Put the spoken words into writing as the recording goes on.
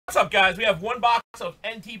What's up, guys? We have one box of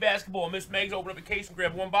NT basketball. Miss Meg's open up a case and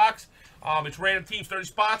grab one box. It's random teams, 30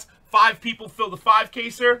 spots. 5 people fill the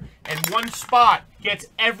 5-caser, and 1 spot gets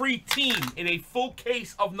every team in a full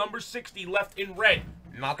case of number 60 left in red.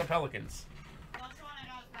 Not the Pelicans.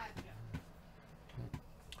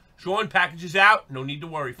 Sean packages out. No need to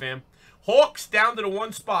worry, fam. Hawks down to the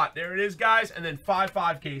 1 spot. There it is, guys. And then 5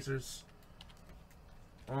 5-casers.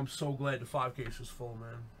 Oh, I'm so glad the 5-caser's full,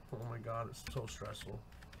 man. Oh, my God. It's so stressful.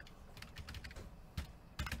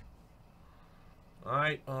 All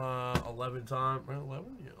right, 11 time.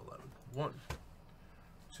 11? Yeah, 11. 1,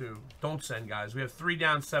 2. Don't send, guys. We have 3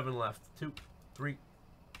 down, 7 left. 2, 3,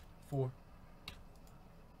 4.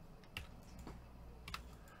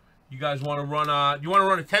 You guys want to run? You want to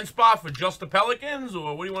run a 10 spot for just the Pelicans,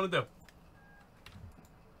 or what do you want to do?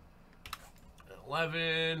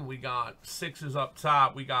 11. We got 6s up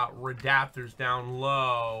top. We got Redaptors down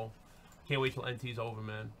low. Can't wait till NT's over,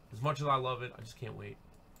 man. As much as I love it, I just can't wait.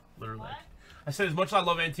 Literally. What? I said, as much as I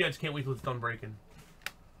love NT, I just can't wait till it's done breaking.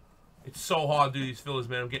 It's so hard to do these fillers,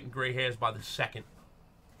 man. I'm getting gray hairs by the second.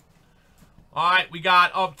 All right, we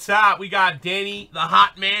got up top, we got Danny, the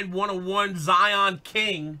hot man, 101, Zion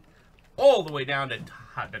King, all the way down to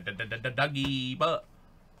Dougie, but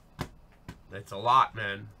that's a lot,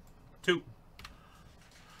 man. 2,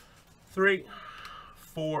 3,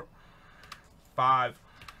 4, 5,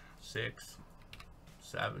 6,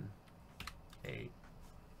 7, 8.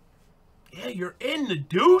 Yeah, you're in the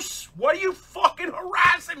deuce. What are you fucking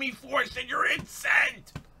harassing me for? I said you're in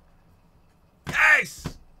sent.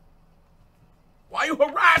 Yes. Why are you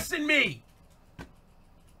harassing me?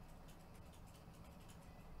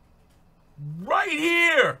 Right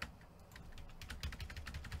here.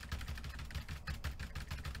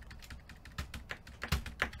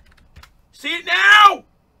 See it now?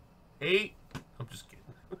 8. I'm just kidding.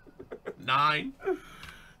 9.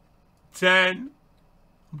 10.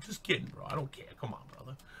 I'm just kidding, bro. I don't care. Come on,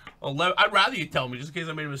 brother. 11. I'd rather you tell me, just in case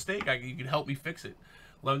I made a mistake. You can help me fix it.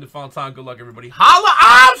 11 to Fontaine. Good luck, everybody. Holla!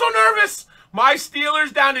 I'm so nervous. My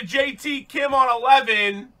Steelers down to JT Kim on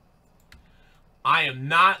 11. I am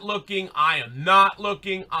not looking. I am not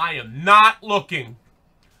looking. I am not looking.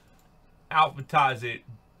 Alphabetize it,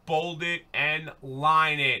 bold it, and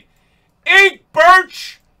line it. Ink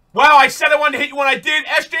Birch. Wow, I said I wanted to hit you when I did.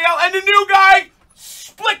 SJL and the new guy,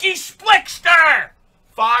 Splicky Splickster.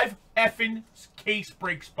 5 effing case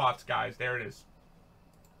break spots, guys. There it is.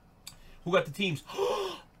 Who got the teams?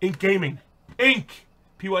 Ink Gaming. Ink.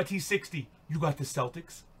 PYT 60. You got the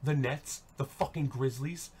Celtics, the Nets, the fucking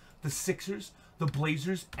Grizzlies, the Sixers, the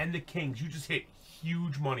Blazers, and the Kings. You just hit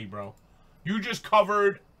huge money, bro. You just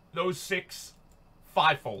covered those 6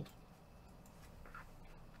 5-fold.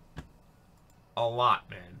 A lot,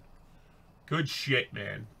 man. Good shit,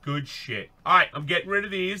 man. Good shit. All right, I'm getting rid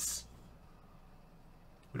of these.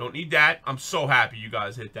 We don't need that. I'm so happy you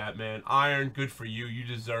guys hit that, man. Iron, good for you. You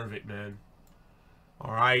deserve it, man.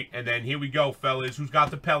 All right, and then here we go, fellas. Who's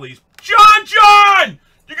got the Pellies? John!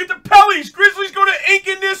 You get the Pellies! Grizzlies go to ink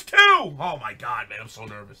in this, too! Oh, my God, man. I'm so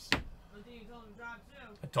nervous.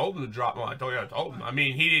 I told him to drop. Well, I told him. I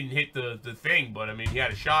mean, he didn't hit the thing, but, I mean, he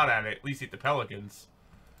had a shot at it. At least hit the Pelicans.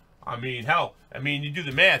 I mean, hell, I mean, you do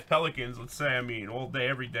the math. Pelicans, let's say, I mean, all day,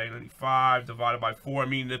 every day, 95 divided by 4. I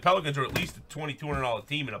mean, the Pelicans are at least a $2,200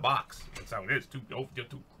 team in a box. That's how it is. Two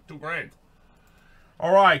grand.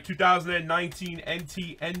 All right, 2019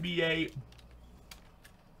 NT NBA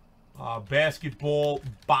basketball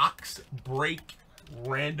box break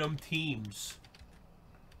random teams.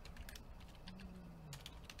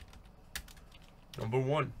 Number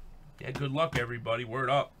 1. Yeah, good luck, everybody.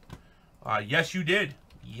 Word up. Yes, you did.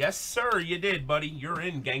 Yes, sir, you did, buddy. You're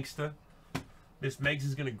in, gangsta. Miss Megs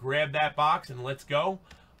is going to grab that box, and let's go.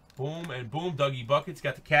 Boom and boom. Dougie Buckets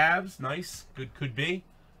got the Cavs. Nice. Good, could be.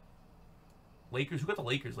 Lakers. Who got the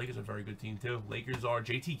Lakers? Lakers are a very good team, too. Lakers are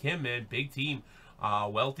JT Kim, man. Big team.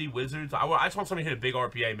 Wealthy, Wizards. I just want somebody to hit a big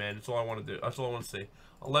RPA, man. That's all I want to do. That's all I want to see.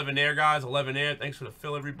 11 air, guys. 11 air. Thanks for the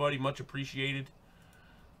fill, everybody. Much appreciated.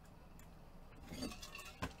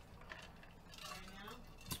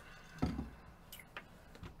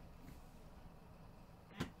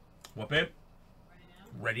 What, babe?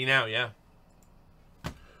 Ready now, yeah.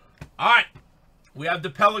 All right. We have the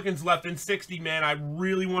Pelicans left in 60, man. I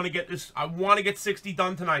really want to get this. I want to get 60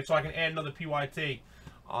 done tonight so I can add another PYT.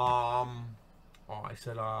 Oh, I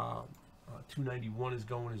said 291 is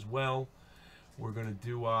going as well. We're going to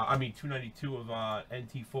do, 292 of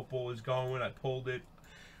NT football is going. I pulled it.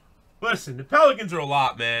 Listen, the Pelicans are a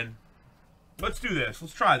lot, man. Let's do this.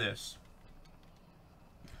 Let's try this.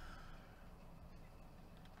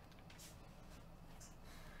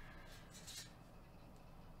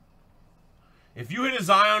 If you hit a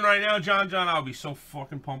Zion right now, John, I'll be so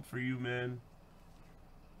fucking pumped for you, man.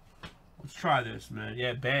 Let's try this, man.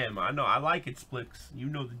 Yeah, bam. I know. I like it, Splix. You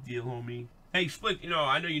know the deal, homie. Hey, Split, you know,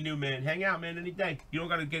 I know you're new, man. Hang out, man, any day. You don't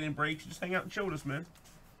got to get in breaks. Just hang out and chill with us, man.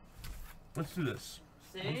 Let's do this.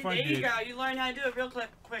 See? There you go. You learned how to do it real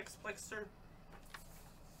quick, Splixter.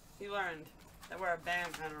 You learned that we're a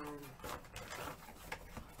band kind of room.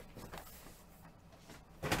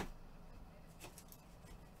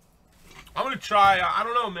 I'm going to try. I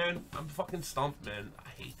don't know, man. I'm fucking stumped, man. I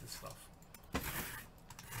hate this stuff.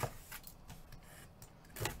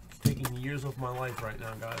 It's taking years of my life right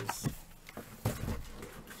now, guys.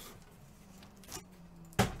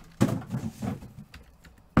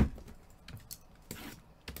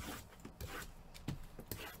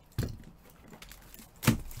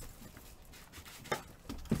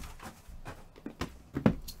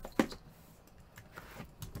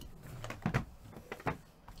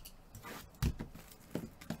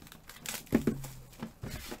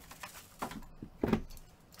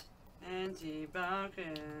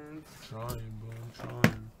 Trying, bro. I'm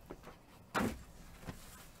trying.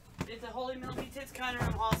 It's a Holy Milky Tits kind of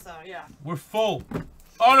room also, yeah. We're full.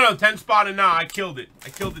 Oh, no. 10 spotter now. I killed it. I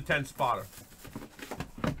killed the 10 spotter.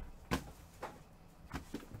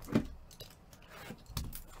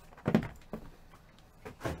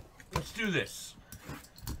 Let's do this.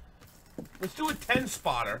 Let's do a 10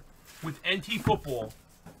 spotter with NT football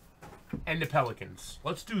and the Pelicans.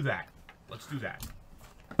 Let's do that. Let's do that.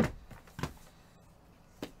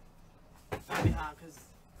 Yeah.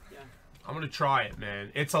 I'm gonna try it,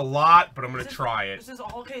 man. It's a lot, but I'm gonna try it. This is a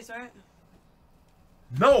whole case, right?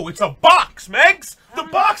 No, it's a box, Megs! The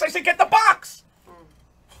box! I said get the box!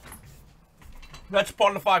 That's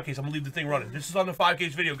part of the 5 case. I'm gonna leave the thing running. This is on the 5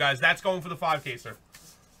 case video, guys. That's going for the 5 caser.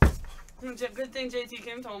 Good thing JT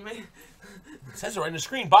Kim told me. It says it right on the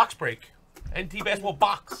screen. Box break. NT basketball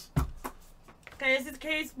box. Okay, this is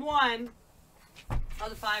case 1 of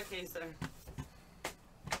the 5 caser.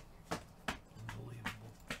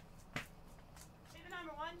 Unbelievable. See the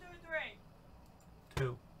number 1, 2, or 3?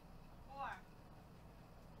 2. 4.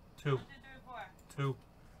 2. 1, 2, 3, 4. 2.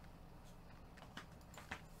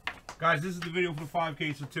 Guys, this is the video for the 5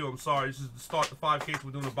 caser too. I'm sorry. This is the start of the 5 case.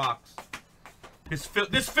 We're doing a box. This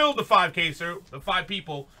filled the 5 caser. The 5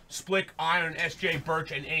 people: Splick, Iron, SJ,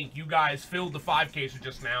 Birch, and Ink. You guys filled the 5 caser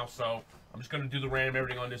just now, so I'm just gonna do the random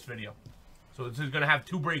everything on this video. So this is gonna have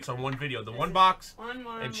 2 breaks on one video. The one box,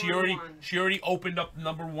 and she already opened up the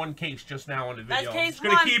number 1 case just now on the video. That's case I'm just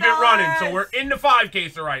gonna 1, keep fellas. it running. So we're in the 5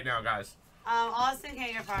 caser right now, guys. Austin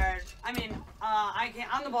can't get fired. I mean, I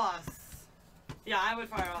can't. I'm the boss. Yeah, I would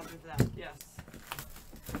fire Austin for that. Yes.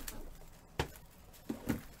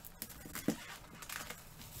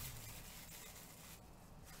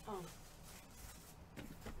 Oh.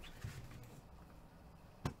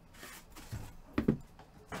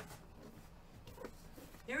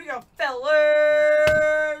 Here we go,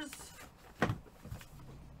 fellers.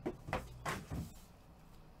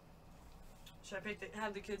 Should I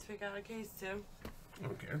have the kids pick out a case too?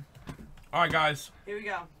 Okay. All right, guys. Here we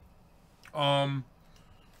go.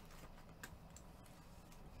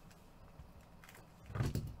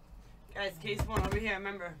 Guys, case 1 over here.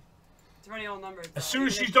 Remember, it's already all numbered. So As soon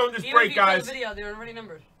as she's done this break, guys. The video, they're already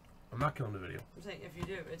numbered. I'm not killing the video. I'm saying if you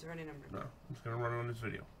do, it's already numbered. No, I'm just gonna run it on this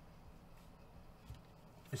video.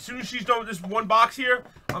 As soon as she's done with this one box here,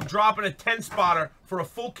 I'm dropping a 10 spotter for a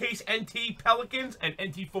full case NT Pelicans and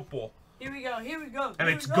NT football. Here we go. Here we go. And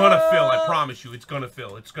it's gonna fill. I promise you, it's gonna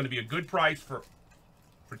fill. It's gonna be a good price for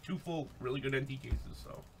 2 full, really good NT cases.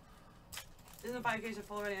 So. Isn't the 5 cases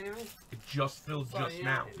full already anyway? It just fills just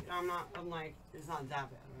now. I'm like, it's not that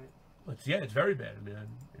bad, right? It's very bad. I mean,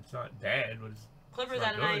 it's not bad, but it's Clippers it's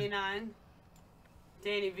not at a good. 99.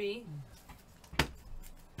 Danny V.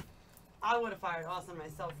 I would have fired Austin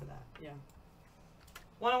myself for that. Yeah.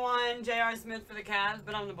 101, J.R. Smith for the Cavs,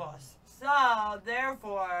 but I'm the boss. So,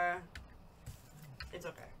 therefore, it's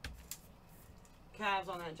okay. Cavs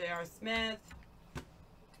on that J.R. Smith.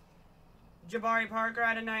 Jabari Parker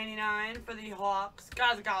at a 99 for the Hawks.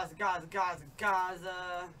 Gaza.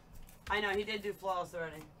 I know, he did do flawless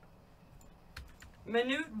already.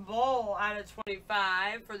 Manute Bol at a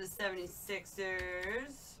 25 for the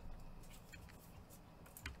 76ers.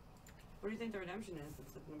 What do you think the redemption is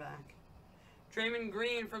that's in the back? Draymond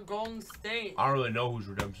Green for Golden State. I don't really know whose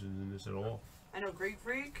redemption is in this at all. I know Greek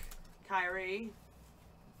Freak, Kyrie,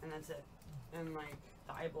 and that's it. And like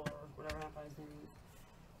the eyeball or whatever that guy's name is.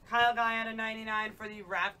 Kyle Guy at a 99 for the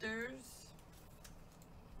Raptors.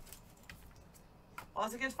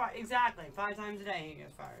 Also gets fired. Exactly. 5 times a day he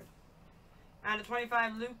gets fired. At a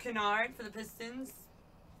 25, Luke Kennard for the Pistons.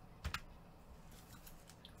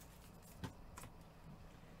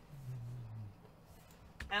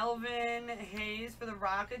 Elvin Hayes for the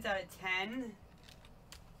Rockets out of 10.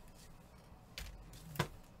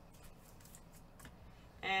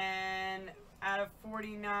 And out of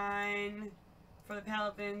 49 for the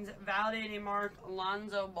Pelicans, validating mark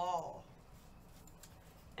Lonzo Ball.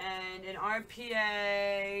 And an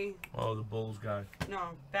RPA. Oh, the Bulls guy. No,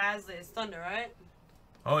 Basley. It's Thunder, right?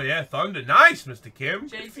 Oh, yeah, Thunder. Nice, Mr. Kim.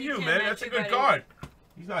 JT Good for you, Kim, man. That's a good card.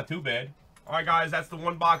 He's not too bad. All right, guys, that's the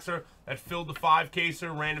one boxer that filled the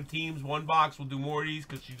 5-caser. Random teams, one box. We'll do more of these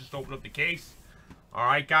because she just opened up the case. All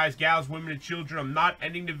right, guys, gals, women, and children. I'm not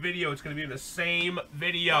ending the video. It's going to be in the same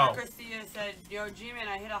video. Mark Garcia said, yo, G-Man,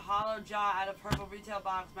 I hit a hollow jaw out of purple retail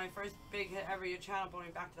box. My first big hit ever. Your channel brought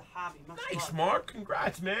me back to the hobby. Nice, Mark.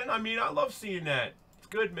 Congrats, man. I mean, I love seeing that. It's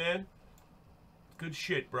good, man. Good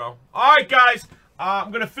shit, bro. All right, guys.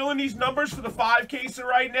 I'm going to fill in these numbers for the 5-caser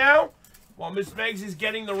right now while Miss Megs is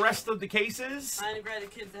getting the rest of the cases. I integrated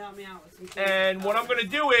the kids to help me out with some cases. And what I'm going to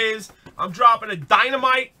do is I'm dropping a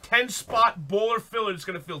Dynamite 10-spot baller filler. It's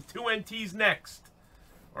going to fill 2 NTs next.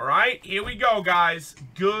 All right? Here we go, guys.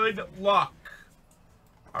 Good luck.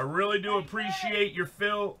 I really do appreciate your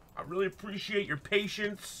fill. I really appreciate your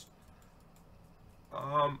patience.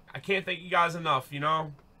 I can't thank you guys enough, you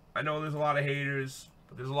know? I know there's a lot of haters,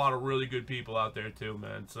 but there's a lot of really good people out there too,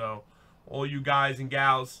 man. So, all you guys and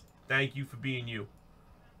gals, thank you for being you.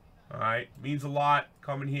 Alright? Means a lot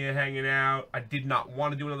coming here, hanging out. I did not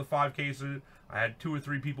want to do another 5-caser. I had 2 or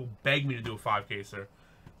 3 people beg me to do a 5-caser.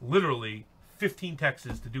 Literally 15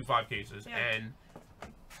 texts to do 5-casers. Yeah. And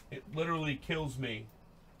it literally kills me.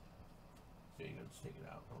 Yeah, you gotta just take it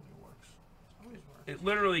out. I don't think it works. Always works. It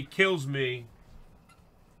literally kills me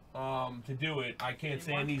to do it. I can't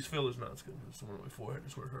stand these fillers. No, it's good. It's one on my forehead.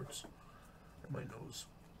 It's where it hurts. And my nose.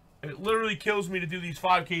 It literally kills me to do these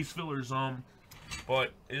 5-case fillers.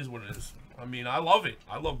 But it is what it is. I mean, I love it.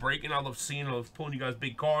 I love breaking. I love seeing. I love pulling you guys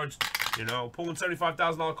big cards. You know, pulling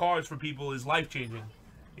 $75,000 cards for people is life-changing.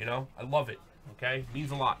 You know, I love it. Okay? It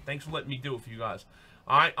means a lot. Thanks for letting me do it for you guys.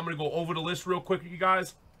 All right, I'm going to go over the list real quick with you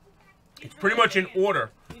guys. It's pretty much in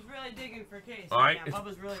order. He's really digging for case. All right, it's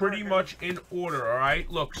really pretty much in order. All right,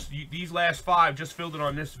 look, these last 5 just filled it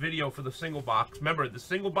on this video for the single box. Remember, the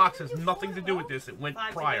single box has nothing to do with this. It went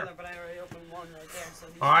prior. Together, but I already opened one right there, so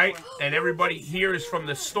all right, and everybody here is from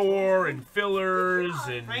the store and fillers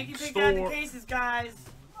and Frankie picked store. out the cases, guys.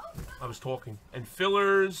 I was talking and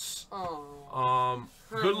fillers. Oh.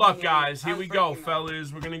 Good luck, guys. Here we go,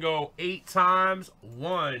 fellas. We're gonna go 8 times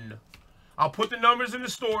 1. I'll put the numbers in the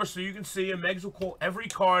store so you can see, and Megs will call every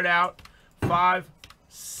card out. 5,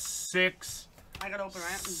 6, I got open,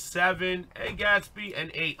 right? 7, hey Gatsby, and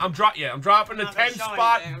 8. I'm dropping the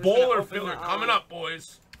 10-spot bowler filler coming up,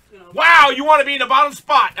 boys. Wow, you want to be in the bottom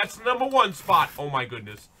spot? That's the number 1 spot. Oh my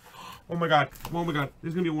goodness. Oh my god. Oh my god.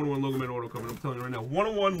 There's gonna be a 1-on-1 Logo Man auto coming. I'm telling you right now.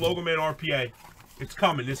 1-on-1 Logo Man RPA. It's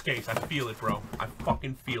coming. This case, I feel it, bro. I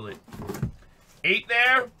fucking feel it. 8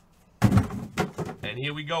 there. And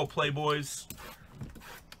here we go, Playboys.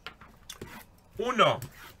 1, 2,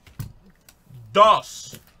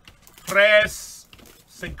 3,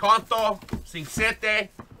 50, 57,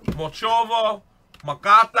 Mochovo,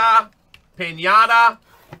 Makata, Peñada.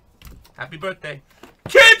 Happy birthday.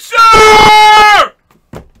 Kitzer!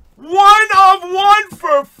 1 of 1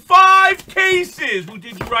 for 5 cases. Who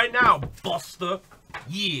did you right now, Buster?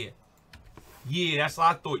 Yeah. Yeah, that's what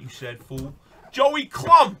I thought you said, fool. Joey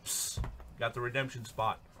Clumps. Got the redemption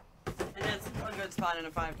spot. And that's a good spot in a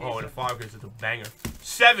 5-case. Oh, in a 5-case, it's a banger.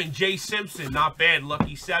 7, Jay Simpson. Not bad.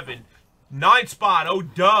 Lucky 7. 9 spot,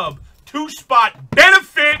 O-Dub. 2 spot,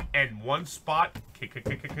 Benefit. And 1 spot,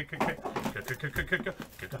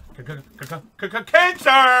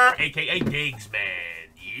 Cancer, a.k.a. Diggs, man.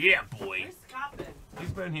 Yeah, boy. Where's Scott been? He's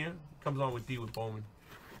been here. Comes on with D with Bowman.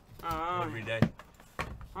 Every day.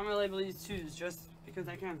 I'm going to label these 2s just because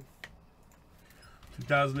I can.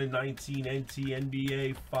 2019 NT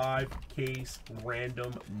NBA 5-case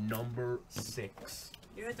random number 6.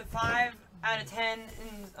 You hit the 5 out of 10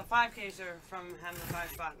 in a 5-caser from having the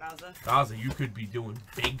 5 spot, Gaza. Gaza, you could be doing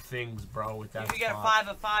big things, bro, with that. You could get a 5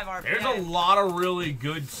 of 5 RPA. There's a lot of really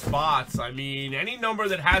good spots. I mean, any number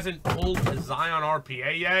that hasn't pulled to Zion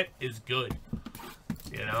RPA yet is good.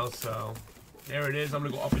 You know, so there it is. I'm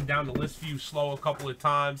going to go up and down the list for you slow a couple of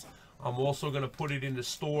times. I'm also going to put it in the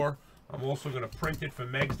store. I'm also going to print it for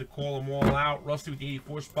Megs to call them all out. Rusty with the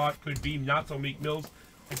 84 spot. Could be not so Meek Mills.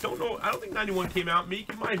 I don't know. I don't think 91 came out.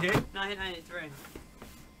 Meek, you might hit. No, I hit 93.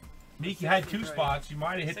 Meek, you had 2 spots. You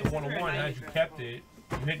might have hit the 101 had you kept it.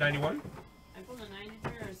 You hit 91? I pulled a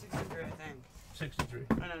 93 or 63, I think. 63.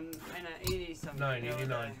 And an 80 something. 9,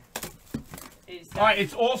 89. 87. Alright,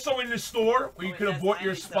 it's also in the store where you could have bought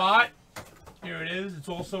your spot. Here it is. It's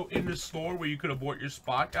also in the store where you could have bought your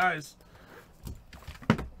spot, guys.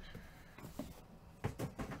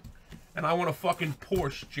 And I want a fucking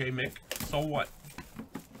Porsche, J-Mick. So what?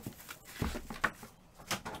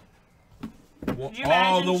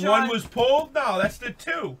 Oh, the one was pulled? No, that's the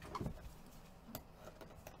 2.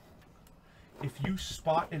 If you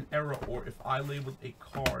spot an error or if I labeled a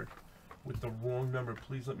card with the wrong number,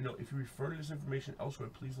 please let me know. If you refer to this information elsewhere,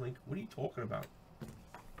 please link. What are you talking about?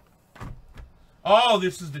 Oh,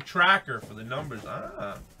 this is the tracker for the numbers.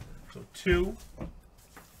 Ah. So 2,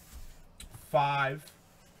 5,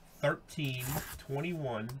 13,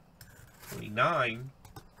 21, 29,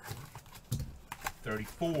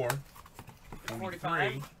 34,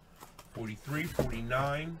 43, 43,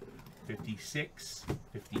 49, 56,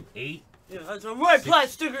 58. Yeah, that's a right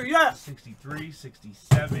plus sticker, yeah. 63,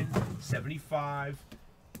 67, 75,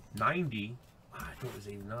 90. I thought it was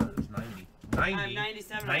 89, it was 90. 90,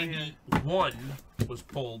 97 91 was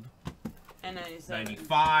pulled. And 97.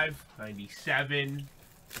 95, 97.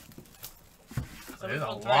 So there's a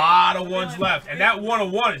lot of ones left. And that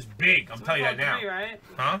 101 is big, I'm telling you that now. 3, right?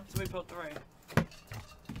 Huh? So we pulled 3.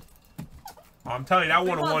 I'm telling you, that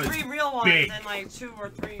 101 is big. 3 real ones and like 2 or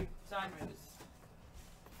 3 sideways.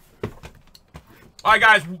 Alright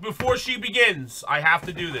guys, before she begins, I have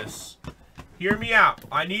to do this. Hear me out.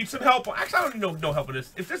 I need some help. Actually, I don't need no help with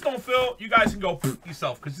this. If this don't fill, you guys can go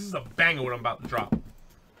yourself, because this is a banger what I'm about to drop.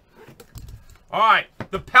 Alright,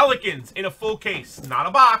 the Pelicans in a full case. Not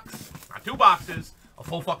a box, not 2 boxes, a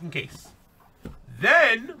full fucking case.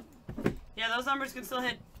 Then... yeah, those numbers can still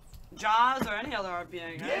hit Jaws or any other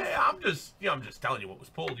RPA, guys. Yeah, I'm just telling you what was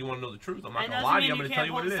pulled. You want to know the truth? I'm not gonna lie to you. I'm gonna tell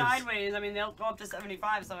you what it is. Sideways. I mean, they'll go up to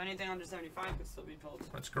 75, so anything under 75 could still be pulled.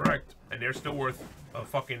 That's correct, and they're still worth a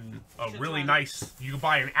really nice. You can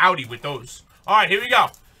buy an Audi with those. All right, here we go.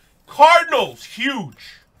 Cardinals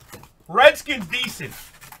huge, Redskins decent,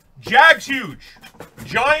 Jags huge,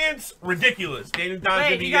 Giants ridiculous. Daniel Don's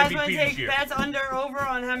gonna be you guys MVP want to this take year. bets under over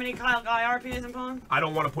on how many Kyle Guy RPAs I'm pulling? I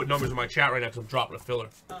don't want to put numbers in my chat right now because I'm dropping a filler.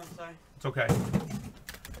 Oh, sorry. It's okay.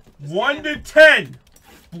 1 to 10,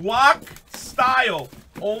 block style.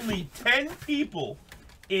 Only 10 people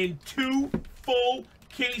in 2 full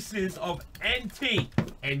cases of NT,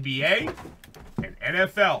 NBA, and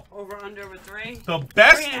NFL. Over under with 3. The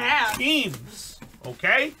best 3.5 teams.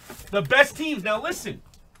 Okay, the best teams. Now listen.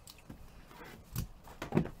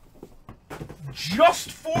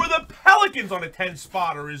 Just for the Pelicans on a 10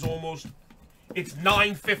 spotter is almost, it's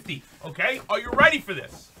 $9.50. Okay, are you ready for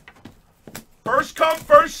this? First come,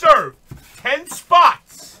 first serve. 10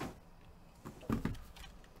 spots.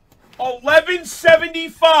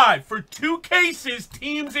 $11.75 for 2 cases.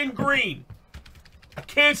 Teams in green. I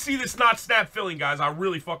can't see this not snap filling, guys. I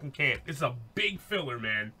really fucking can't. It's a big filler,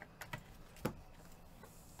 man.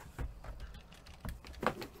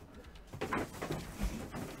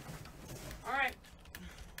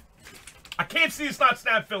 I can't see it's not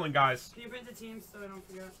snap filling, guys. Can you print the teams so I don't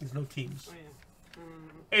forget? There's no teams. Oh,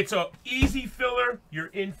 yeah. It's a easy filler. You're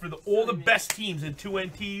in for all the best teams in 2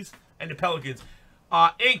 NTs and the Pelicans.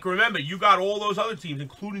 Ink, remember, you got all those other teams,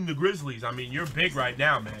 including the Grizzlies. I mean, you're big right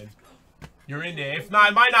now, man. You're in there. If not,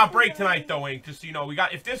 it might not break tonight, though, Ink. Just so you know, we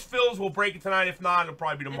got. If this fills, we'll break it tonight. If not, it'll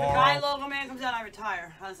probably be tomorrow. If the guy logo man comes out, I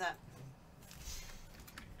retire. How's that?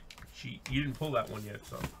 You didn't pull that one yet,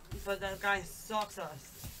 so. But that guy sucks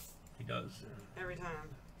us. He does. Every time.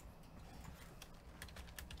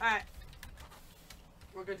 Alright.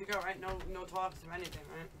 We're good to go, right? No talks or anything,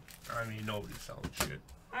 right? I mean, nobody's selling shit.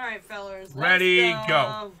 Alright, fellas. Ready,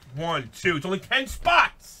 go. 1, 2. It's only 10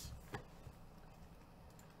 spots.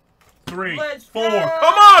 3, 4. Go!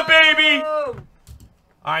 Come on, baby!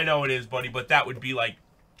 I know it is, buddy, but that would be like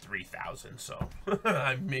 3,000, so.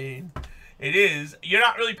 I mean, it is. You're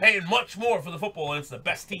not really paying much more for the football, and it's the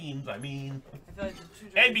best teams, I mean. Like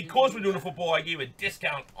and because we're doing the football, I gave a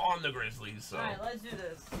discount on the Grizzlies, so. Alright, let's do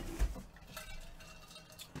this.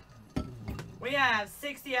 We have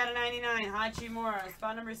 60 out of 99, Hachimura.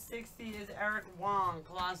 Spot number 60 is Eric Wong,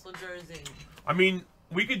 Colossal Jersey. I mean,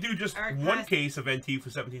 we could do just Eric one case of NT for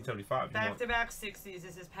 $17.75. Back-to-back 60s.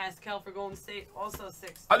 This is Pascal for Golden State, also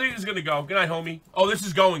 60. I think this is going to go. Good night, homie. Oh, this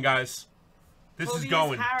is going, guys. This is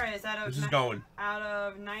going. Harris out of this is going. Out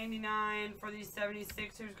of 99 for these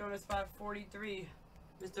 76ers, going to spot 43.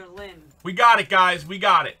 Mr. Lynn. We got it, guys. We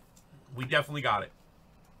got it. We definitely got it.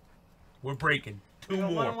 We're breaking. 2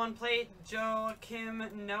 more. 1-on-1 plate.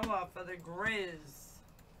 Joakim Noah for the Grizz.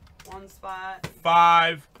 1 spot.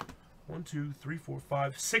 5. 1, 2, 3, 4,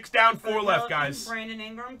 5. 6 down, 4 left, guys. Brandon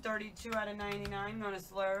Ingram, 32 out of 99. Going to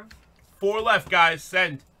Slurve. 4 left, guys.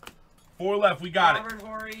 Send. 4 left. We got Robert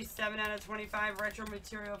Horry, 7 out of 25. Retro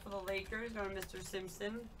material for the Lakers. Going to Mr.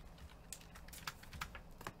 Simpson.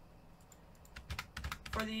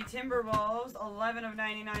 For the Timberwolves, 11 of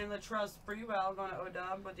 99. Latrell Sprewell going to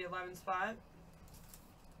O-Dub with the 11 spot.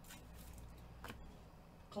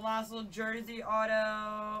 Colossal jersey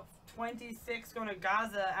auto 26 going to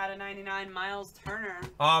Gaza out of 99. Miles Turner.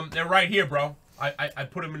 They're right here, bro. I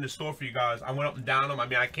put them in the store for you guys. I went up and down them. I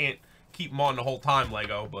mean, I can't keep them on the whole time,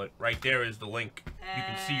 Lego, but right there is the link. You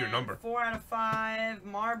can see your number. 4 out of 5.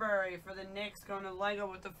 Marbury for the Knicks going to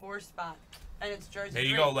Lego with the 4 spot. And it's jersey. There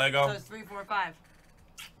you go, Lego. So it's 3, 4, 5.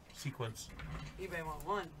 Sequence. eBay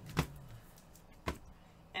 1.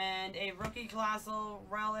 And a rookie colossal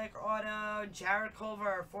relic auto, Jared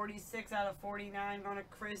Culver, 46 out of 49, going to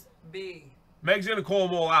Chris B. Meg's gonna call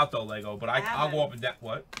them all out though, Lego, but I'll go up and down.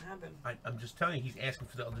 What? Happened. I'm just telling you, he's asking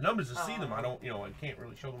for the other numbers to see them. I don't, I can't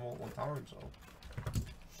really show them all at one time. So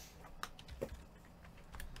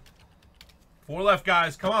 4 left,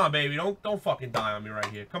 guys. Come on, baby. Don't fucking die on me right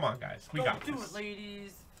here. Come on, guys. We got this. Do it,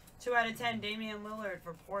 ladies. 2 out of 10, Damian Lillard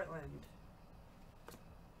for Portland.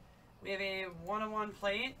 We have a 1-on-1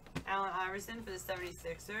 plate, Allen Iverson for the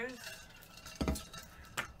 76ers.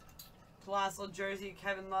 Colossal jersey,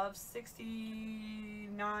 Kevin Love,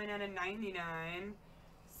 69 out of 99.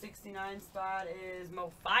 69 spot is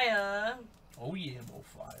Mo Fire. Oh yeah, Mo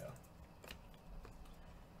Fire.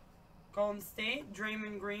 Golden State,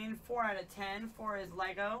 Draymond Green, 4 out of 10 for his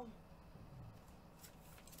Lego.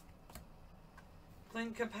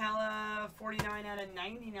 Clint Capella, 49 out of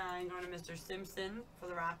 99, going to Mr. Simpson for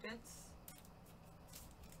the Rockets.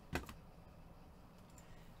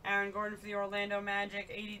 Aaron Gordon for the Orlando Magic,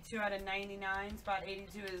 82 out of 99. Spot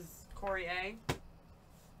 82 is Corey A.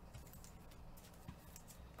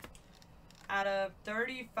 Out of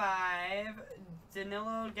 35,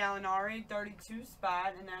 Danilo Gallinari, 32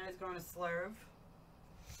 spot, and that is going to Slurve.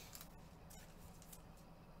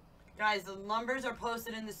 Guys, the numbers are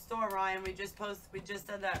posted in the store, Ryan. We just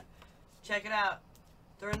said that. Check it out.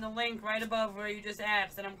 They're in the link right above where you just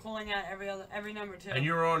asked, and I'm calling out every number too. And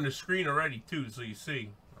you're on the screen already too, so you see.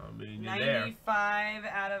 I mean, you're 95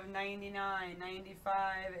 there. Out of 99.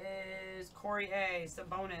 95 is Corey A.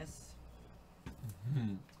 Sabonis.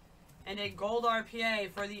 And a gold RPA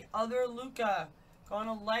for the other Luka. Going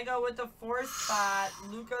to Lego with the 4th spot,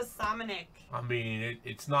 Luka Samanic. I mean,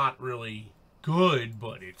 it's not really good,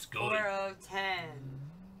 but it's good. 4 of 10.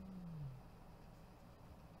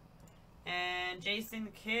 And Jason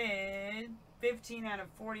Kidd, 15 out of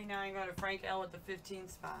 49, going to Frank L with the 15th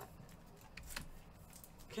spot.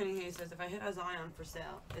 Kenny Hayes says, if I hit a Zion for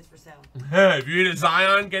sale, it's for sale. If you hit a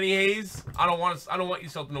Zion, Kenny Hayes, I don't want you to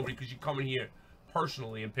sell to nobody because you come in here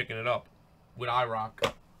personally and picking it up with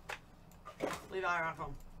IROC. Leave IROC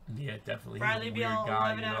home. Yeah, definitely. Bradley He's a Beal, weird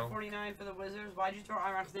guy, 11 out of 49 for the Wizards. Why'd you throw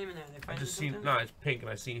IROC's name in there? I just seen, no, it's pink, and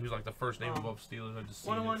I seen he was like the first name above Steelers. I just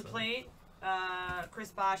seen 1-on-1 plate, Chris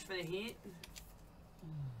Bosh for the Heat.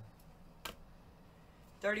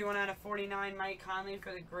 31 out of 49, Mike Conley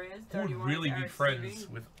for the Grizz. Who would really be friends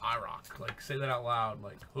with IROC? Like, say that out loud.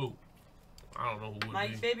 Like, who? I don't know who would be.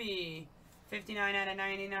 Mike Bibby, 59 out of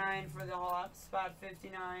 99 for the Hawks. Spot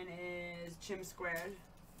 59 is Chim Squared.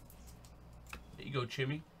 There you go,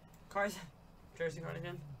 Chimmy. Carson, jersey card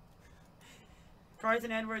again.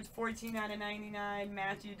 Carson Edwards, 14 out of 99.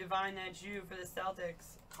 Matthew Devine, that's you for the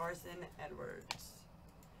Celtics. Carson Edwards.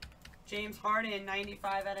 James Harden,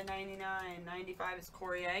 95 out of 99. 95 is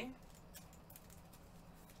Corey A.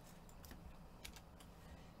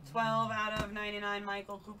 12 out of 99,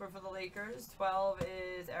 Michael Cooper for the Lakers. 12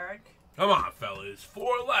 is Eric. Come on, fellas.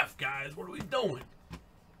 4 left, guys. What are we doing?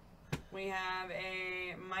 We have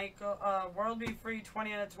a Michael World Be Free,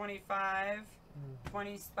 20 out of 25.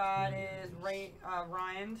 20 spot is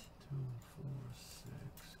Ryan. 2, 4, 6,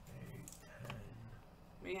 8, 10.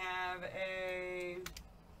 We have a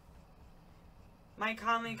Mike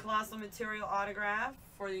Conley Colossal Material autograph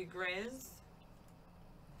for the Grizz.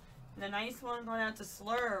 And the nice one going out to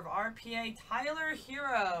Slurve. RPA Tyler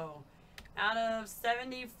Hero out of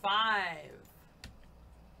 75. 2,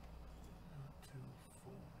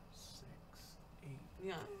 4, 6, 8.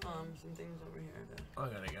 Yeah, some things over here. I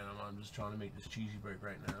gotta get them. I'm just trying to make this cheesy break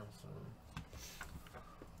right now.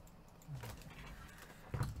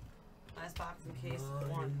 So. Last box in case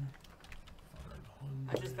 1.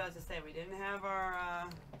 I was just about to say we didn't have our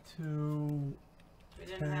 2. We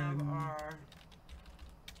didn't have our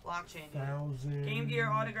blockchain yet. 1,000. Game Gear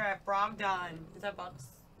autograph Brogdon. Is that bucks?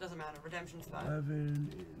 Doesn't matter. Redemption spot.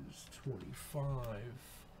 11 is 25.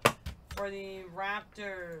 For the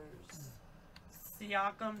Raptors,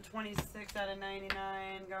 Siakam, 26 out of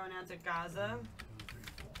 99, going out to Gaza. 1, 2, 3,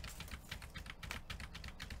 4.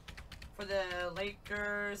 For the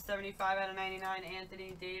Lakers, 75 out of 99,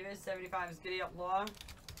 Anthony Davis. 75 is Giddy Up Law.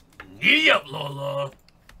 Giddy up, Lola.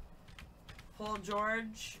 Paul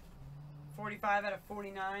George, 45 out of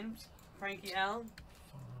 49, Frankie L.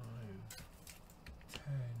 5,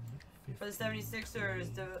 10, 15, For the 76ers,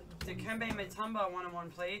 Dikembe Mutombo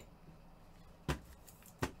 1-on-1 plate.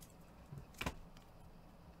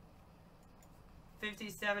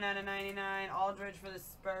 $57 out of 99, Aldridge for the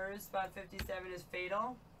Spurs. Spot 57 is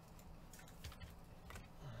Fatal.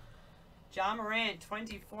 John Morant,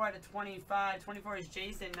 24 out of 25. 24 is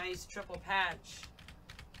Jason. Nice triple patch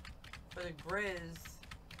for the Grizz.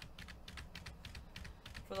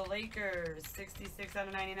 For the Lakers, 66 out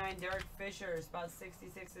of 99, Derek Fisher. Spot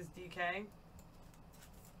 66 is DK. Can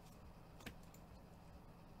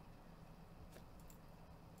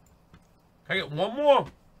I get one more?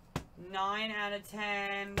 9 out of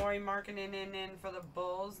 10, Lauri Markkanen in for the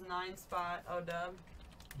Bulls. 9 spot, O-Dub.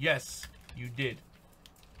 Yes, you did.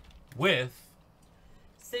 With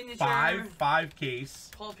Signature. 5 case.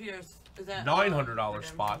 Paul Pierce. Is that $900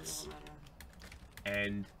 spots.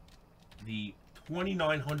 And the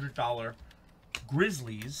 $2,900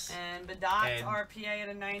 Grizzlies. And Badot's RPA at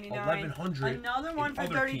a 99. 1,100. Another one for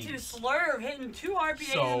 32. Teams. Slurve hitting 2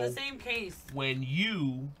 RPAs in the same case. When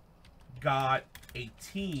you got a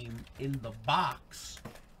team in the box,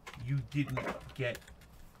 you didn't get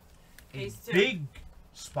a big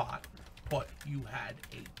spot, but you had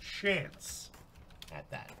a chance at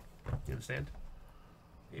that. You understand?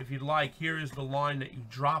 If you'd like, here is the line that you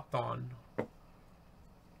dropped on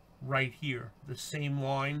right here. The same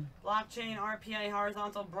line. Blockchain, RPA,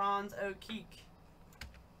 horizontal, bronze, O'Keek.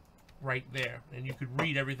 Right there. And you could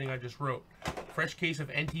read everything I just wrote. Fresh case of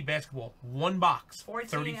NT basketball. 1 box.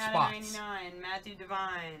 30 out spots. Of 99. Matthew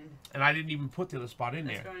Devine. And I didn't even put the other spot in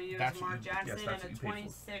there. Going to use that's Mark Jackson yes, and a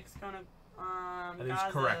 26 going to that Gaza,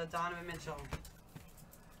 is correct. Donovan Mitchell.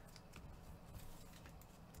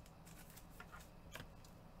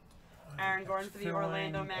 Aaron Gordon for the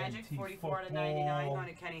Orlando Magic, 44 out of 99, going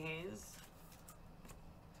to Kenny Hayes.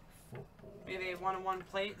 We have a 1-on-1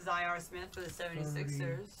 plate, Zyar Smith for the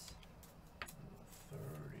 76ers.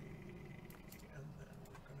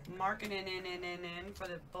 30, Markkanen in for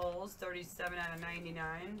the Bulls, 37 out of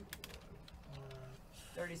 99.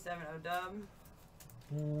 37 O-Dub.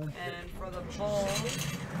 And for the Bulls,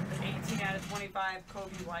 18 out of 25,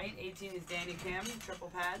 Kobe White. 18 is Danny Kim,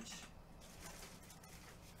 triple patch.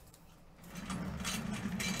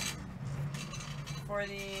 For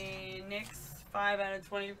the Knicks, 5 out of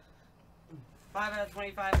 20. 5 out of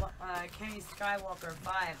 25, Kenny Skywalker,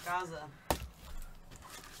 5, Gaza.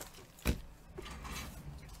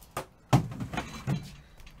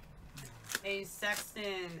 A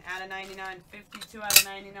Sexton out of 99, 52 out of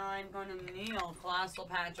 99, going to Neil, colossal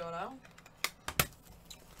patch auto.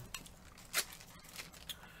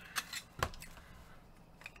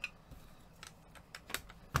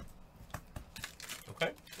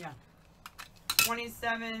 Okay. Yeah.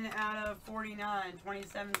 27 out of 49.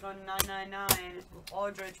 27 going to 999.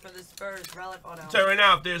 Aldridge for the Spurs. Relic auto. I'll tell you right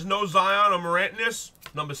now, if there's no Zion or Morant in this,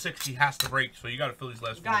 number 60 has to break. So you got to fill these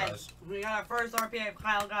last 4 guys. We got our first RPA of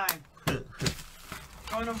Kyle Guy.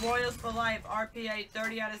 Going to Royals for life. RPA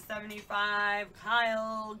 30 out of 75.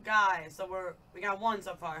 Kyle Guy. So we got 1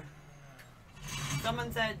 so far.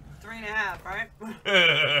 Someone said 3.5, right?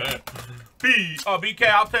 BK,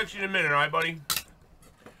 I'll text you in a minute, all right, buddy?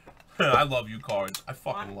 I love you cards. I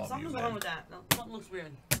fucking love you, Something's man. wrong with that. Something looks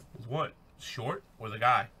weird. What? Short or the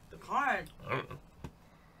guy? The card. I don't know.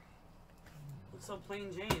 Looks so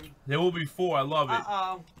plain Jane. There will be 4. I love it.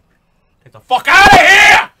 Uh-oh. Get the fuck out of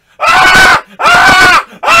here! Ah!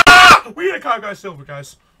 Ah! Ah! We need a Kyle Guy Silver,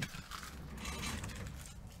 guys.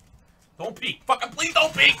 Don't peek. Fucking please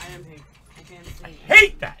don't peek! I am pink. I can't see. I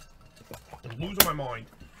hate that. I'm losing my mind.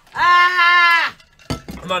 Ah!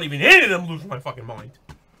 I'm not even in it. I'm losing my fucking mind.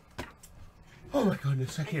 Oh my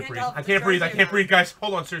goodness, I can't breathe. I can't breathe. I can't breathe, guys.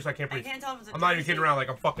 Hold on, seriously, I can't breathe. I can't tell if it's a I'm not even kidding around. Like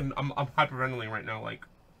I'm hyperventilating right now. Like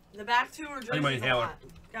the back 2 are jerseys my a inhaler. lot.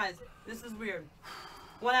 Guys, this is weird.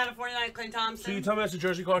 1 out of 49, Klay Thompson. So you tell me that's a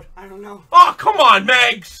jersey card? I don't know. Oh come on,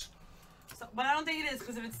 Megs. So, but I don't think it is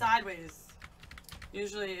because if it's sideways,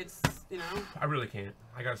 usually it's I really can't.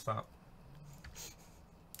 I gotta stop.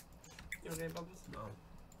 You okay, Bubbles? No.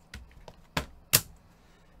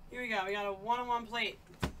 Here we go. We got a 1-on-1 plate.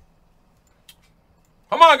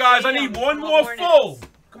 Come on, guys. I need 1 more Hornets. full.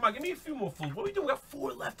 Come on, give me a few more fulls. What are we doing? We got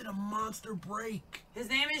 4 left in a monster break. His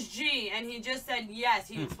name is G, and he just said yes.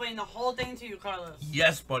 He explained the whole thing to you, Carlos.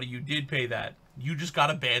 Yes, buddy, you did pay that. You just got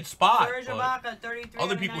a bad spot. Serge Ibaka, 33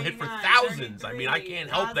 Other people hit for thousands. I mean, I can't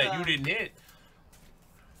help that you didn't hit.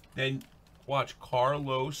 Then watch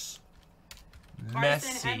Carlos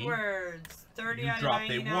Carson Messi. Edwards. 30 You out of dropped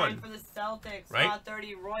a 99 one. for the Celtics. Right? Spot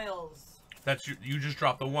 30 Royals. That's you just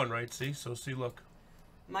dropped the 1, right? See? So see, look.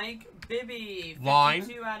 Mike Bibby. 52 Line.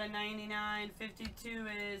 out of 99. 52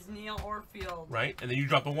 is Neil Orfield. Right? And then you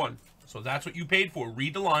dropped the 1. So that's what you paid for.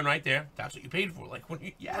 Read the line right there. That's what you paid for. Like, when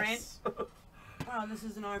you... Yes. Oh, this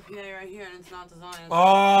is an RPA right here, and it's not designed.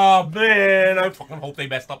 Oh, man. I fucking hope they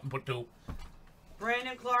messed up and put 2.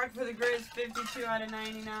 Brandon Clark for the Grizz, 52 out of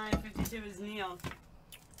 99. 52 is Neil.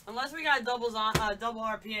 Unless we got double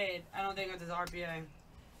RPA'd, I don't think it's RPA.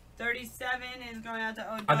 37 is going out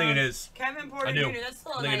to Odell. I think it is. Kevin Porter I do. Jr., that's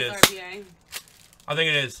still I a think nice it is. RPA. I think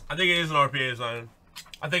it is. I think it is an RPA design.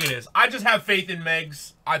 I think it is. I just have faith in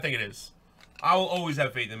Megs. I think it is. I will always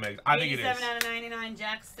have faith in Megs. I think it is. 87 out of 99,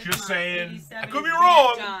 Jackson. Just saying. I could be is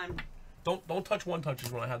wrong. John. Don't touch 1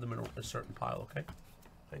 touches when I have them in a certain pile, okay?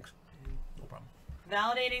 Thanks. No problem.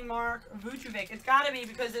 Validating Mark Vucevic. It's got to be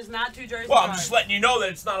because there's not 2 jersey Well, I'm cards. just letting you know that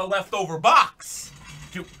it's not a leftover box.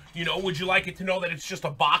 You know, would you like it to know that it's just a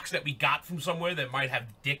box that we got from somewhere that might have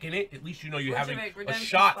dick in it? At least you know you're having a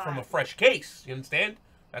shot from a fresh case. You understand?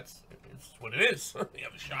 That's what it is. You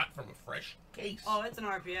have a shot from a fresh case. Oh, it's an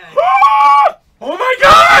RPA. Ah! Oh my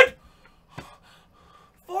God!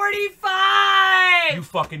 45! You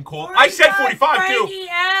fucking called. I said 45 too. Frankie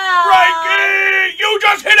L! Frankie! You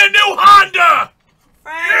just hit a new Honda!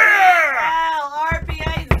 Frankie Yeah! L!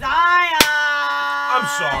 RPA Zion! I'm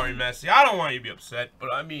sorry, Messi. I don't want you to be upset,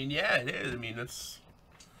 but I mean, yeah, it is. I mean, it's...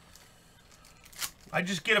 I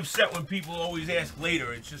just get upset when people always ask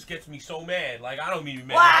later. It just gets me so mad. Like, I don't mean to be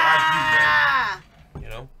mad. I like you, man. You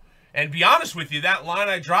know? And be honest with you, that line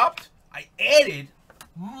I dropped, I added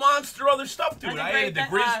monster other stuff to it. I added the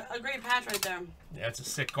Grizz. A great patch right there. Yeah, it's a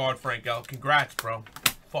sick card, Frank L. Congrats, bro.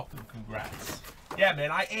 Fucking congrats. Yeah,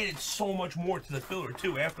 man, I added so much more to the filler,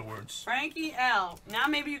 too, afterwards. Frankie L. Now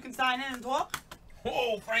maybe you can sign in and talk.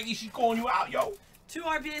 Oh, Frankie, she's calling you out, yo. 2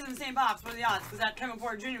 RPAs in the same box. What are the odds? Because that Kevin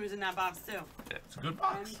Porter Jr. was in that box, too. Yeah, it's a good Let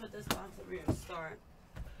box. me put this box over here to start.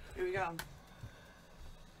 Here we go.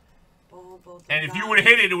 And if you would have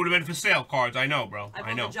hit it, it would have been for sale cards. I know, bro.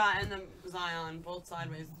 I know. The Jot and the Zion, both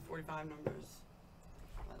sideways, 45 numbers.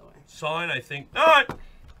 By the way. Sign, I think. Not.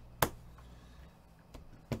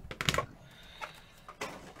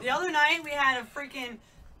 The other night we had a freaking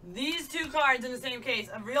these 2 cards in the same case: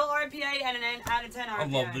 a real RPA and an out of 10 RPA. I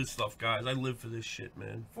love this stuff, guys. I live for this shit,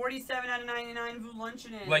 man. 47 out of 99. Vu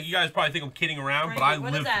Luncheon. Like, you guys probably think I'm kidding around, but I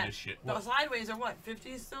live for this shit. What? The sideways are what?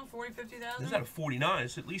 50 still? 40, 50,000? This is at a 49.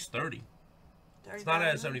 It's at least 30. It's not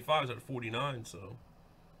at a 75. It's at a 49, so.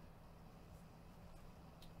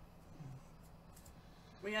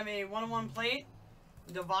 We have a 1-on-1 plate.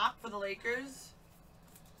 Divock for the Lakers.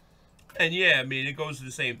 And yeah, I mean, it goes to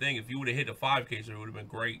the same thing. If you would have hit a 5 case, it would have been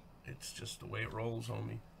great. It's just the way it rolls,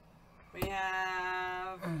 homie. We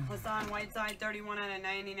have Hassan Whiteside, 31 out of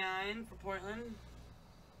 99 for Portland.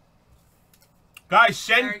 Guys,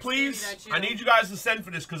 send, Eric, please. Stevie, I need you guys to send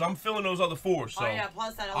for this because I'm filling those other 4. So oh, yeah,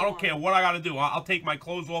 plus that other I don't one. care what I got to do. I'll take my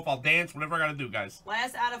clothes off. I'll dance. Whatever I got to do, guys.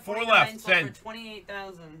 Last out of 4 49 left. sold Send. for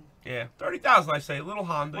 28,000. Yeah, 30,000. I say a little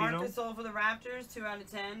Honda, you know. Marcus sold for the Raptors, 2 out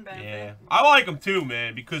of 10. Benefit. Yeah, I like them too,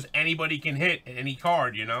 man, because anybody can hit any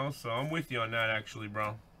card, you know. So I'm with you on that, actually,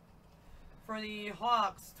 bro. For the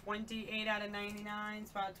Hawks, 28 out of 99.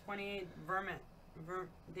 Spot 28.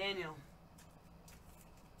 Daniel.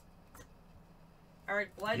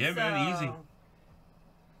 Eric Bledsoe. Yeah, man, easy.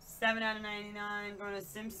 7 out of 99. Going to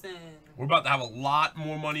Simpson. We're about to have a lot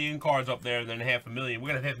more money in cards up there than $500,000. We're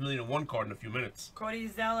gonna have $500,000 in 1 card in a few minutes. Cody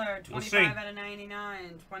Zeller, 25 out of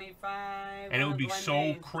 99. 25. And it would be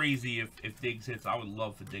so crazy if Diggs hits. I would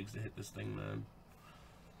love for Diggs to hit this thing, man.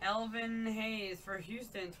 Elvin Hayes for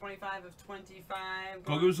Houston, 25 of 25.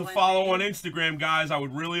 Go give us a follow on Instagram, guys. I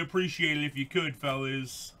would really appreciate it if you could,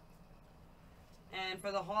 fellas. And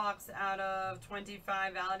for the Hawks, out of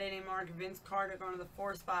 25, validating mark, Vince Carter going to the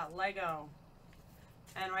 4 spot, Lego.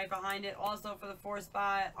 And right behind it, also for the 4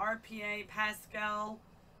 spot, RPA Pascal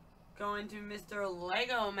going to Mr.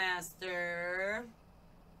 Lego Master.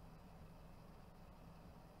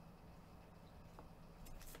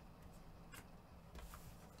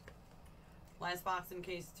 Last box in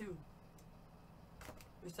case 2.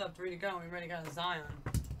 We still have 3 to go. We already got a Zion.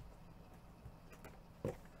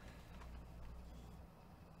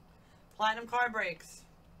 Platinum card breaks.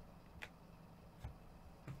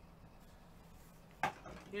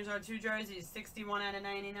 Here's our 2 jerseys. 61 out of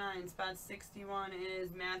 99. Spot 61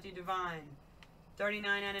 is Matthew Devine.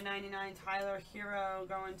 39 out of 99. Tyler Hero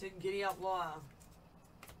going to Giddy Up Law.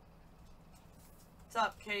 What's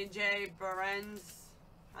up, KJ Berens?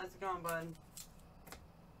 How's it going, bud?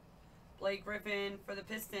 Blake Blake Griffin for the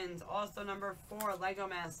Pistons. Also number 4, Lego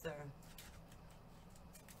Master.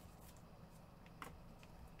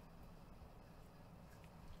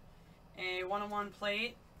 A 101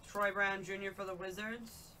 plate, Troy Brown Jr. for the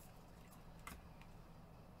Wizards.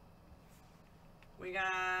 We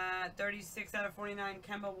got 36 out of 49,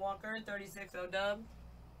 Kemba Walker, 36 O-Dub.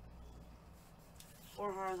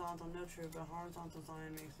 Or horizontal, no true, but horizontal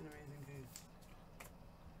Zion makes an amazing case.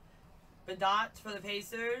 Badot for the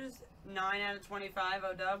Pacers, 9 out of 25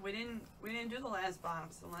 O-Dub. We didn't do the last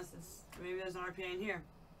box unless it's maybe there's an RPA in here.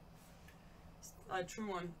 A true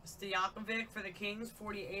one. Stojakovic for the Kings,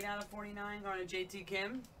 48 out of 49, going to JT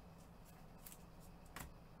Kim.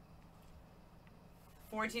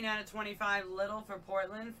 14 out of 25, Little for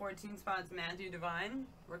Portland. 14 spots, Matthew Devine,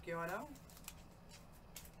 rookie auto.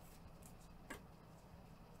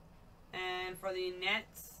 And for the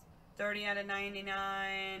Nets, 30 out of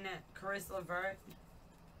 99, Caris LeVert.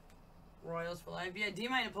 Royals for life. Yeah, D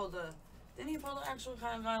might have pulled the... Didn't he pull the actual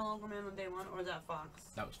kind of guy local man on day 1? Or was that Fox?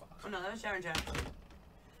 That was Fox. Oh, no, that was Sharon Jackson.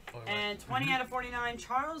 Oh, right. And 20 out of 49,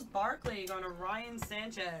 Charles Barkley going to Ryan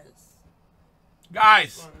Sanchez.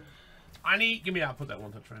 Guys, I need... Give me that. I'll put that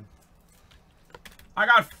one touch in. I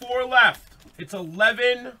got 4 left. It's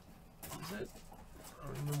 11... Is it? I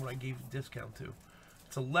don't remember what I gave the discount to.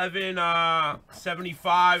 It's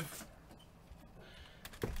 11.75.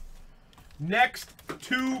 Next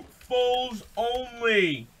 2 fulls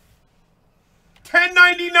only.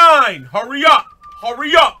 $10.99. Hurry up.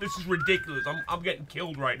 Hurry up. This is ridiculous. I'm getting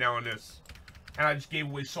killed right now on this. And I just gave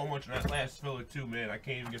away so much in that last filler too, man. I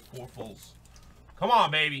can't even get 4 fulls. Come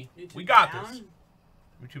on, baby. We got this.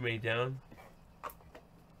 We're too many down.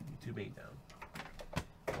 You're too many down.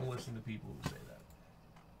 Don't listen to people who say that.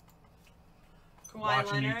 Kawhi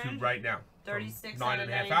Watching Leonard, YouTube right now. 36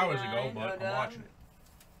 9.5 hours ago, but I'm watching it.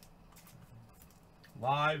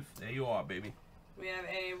 Live. There you are, baby. We have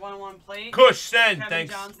a 101 plate. Kush, send. Kevin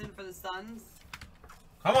Thanks. Johnson for the Suns.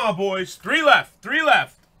 Come on, boys. 3 left. 3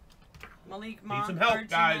 left. Malik Monk, some help, 13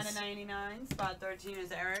 guys. out of 99. Spot 13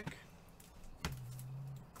 is Eric.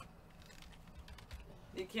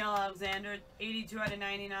 Nikhil Alexander, 82 out of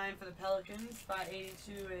 99 for the Pelicans. Spot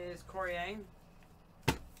 82 is Corrier.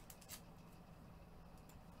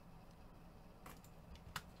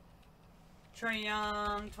 Trae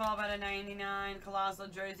Young, 12 out of 99. Colossal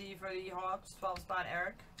jersey for the Hawks. 12 spot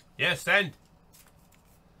Eric. Yes, send.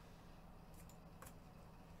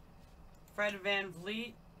 Fred Van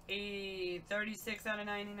Vliet, 36 out of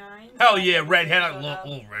 99. Hell yeah, redhead. I love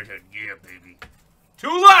redhead. Yeah, baby. 2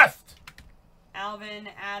 left. Alvin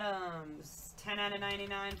Adams, 10 out of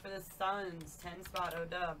 99 for the Suns. 10 spot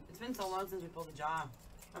O-Dub. It's been so long since we pulled the job.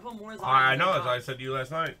 I pulled more Zion. I know, as I said to you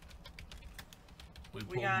last night. We We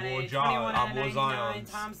pulled got more a John. 21 out of More 99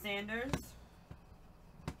 Zions. Tom Sanders.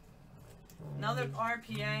 Another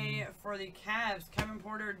RPA for the Cavs, Kevin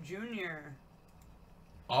Porter Jr.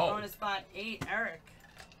 Oh. Going to spot 8, Eric.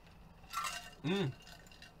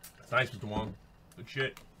 That's nice, Mr. Wong. Good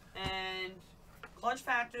shit. And Clutch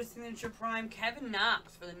Factor Signature Prime, Kevin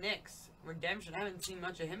Knox for the Knicks. Redemption. I haven't seen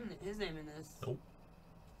much of his name in this. Nope.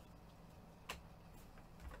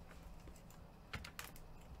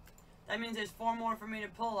 That means there's 4 more for me to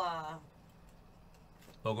pull.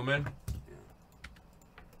 Logo man.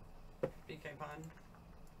 Yeah. BK Pond.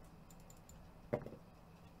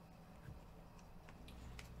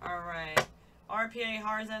 Alright. RPA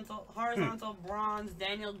horizontal bronze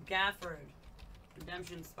Daniel Gafford.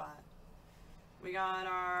 Redemption spot. We got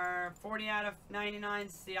our 40 out of 99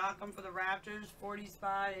 Siakam for the Raptors. 40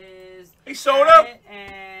 spot is Hey, Soda.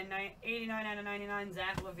 and 89 out of 99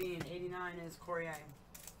 Zach LaVine. 89 is Corrier.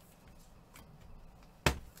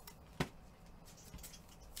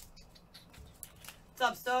 What's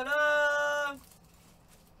up, Soda?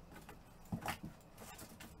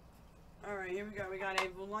 Alright, here we go. We got a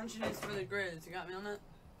Voluntionist for the Grizz. You got me on that?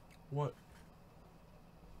 What?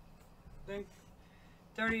 Thing?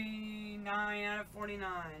 39 out of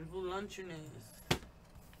 49. Voluntionist.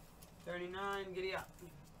 39, giddy up.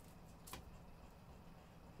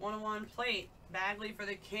 101 plate. Bagley for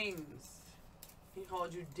the Kings. He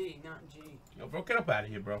called you D, not G. Yo, bro, get up out of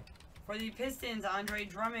here, bro. For the Pistons, Andre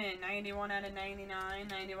Drummond, 91 out of 99.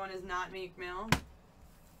 91 is not Meek Mill.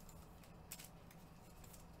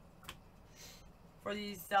 For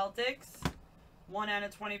the Celtics, 1 out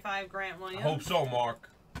of 25, Grant I Williams. hope so, Mark.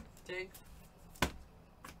 Dig.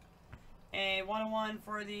 A 101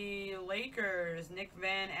 for the Lakers, Nick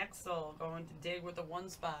Van Exel, going to dig with the 1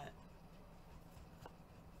 spot.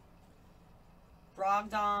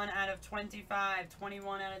 Brogdon out of 25,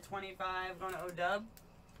 21 out of 25, going to O-Dub.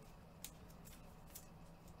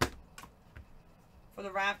 For For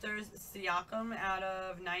the Raptors, Siakam out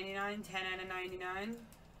of 99, 10 out of 99.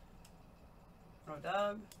 Oh,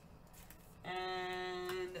 Doug.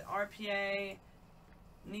 And RPA,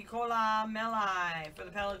 Nikola Melai for the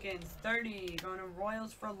Pelicans, 30. Going to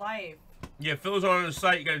Royals for life. Yeah, fillers on the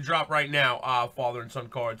site. You got to drop right now, father and son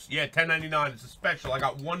cards. Yeah, 10.99. It's a special. I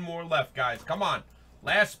got one more left, guys. Come on.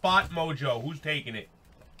 Last spot, Mojo. Who's taking it?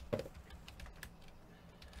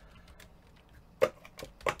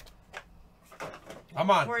 Come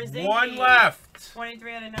on. One left.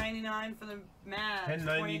 23 out of 99 for the Mavs.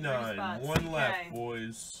 10.99. One left,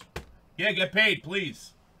 boys. Yeah, get paid,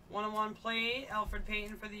 please. 1-on-1 plate. Alfred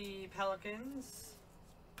Payton for the Pelicans.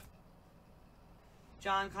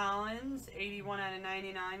 John Collins, 81 out of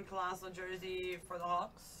 99, colossal jersey for the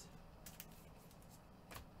Hawks.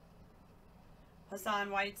 Hassan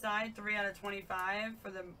Whiteside, 3 out of 25 for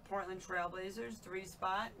the Portland Trailblazers, 3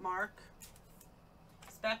 spot. Mark.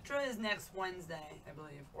 Spectra is next Wednesday, I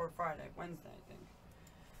believe, or Friday. Wednesday, I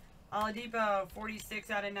think. Oladipo,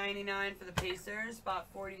 46 out of 99 for the Pacers. Spot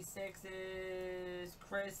 46 is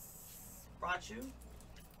Chris Brachu.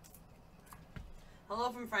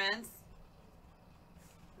 Hello from France.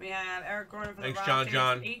 We have Eric Gordon for the Rockets.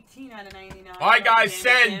 John. 18 out of 99. All right, guys,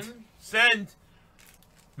 send. Send.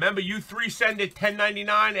 Remember, you three send it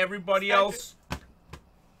 10.99. Everybody else.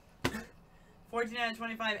 14 out of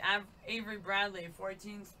 25. Avery Bradley.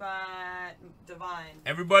 14 spot. Divine.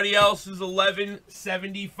 Everybody else is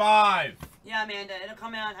 11.75. Yeah, Amanda. It'll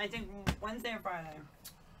come out, I think, Wednesday or Friday.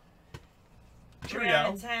 Cheerio. 3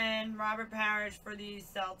 out of 10. Robert Parrish for the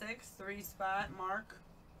Celtics. 3 spot. Mark.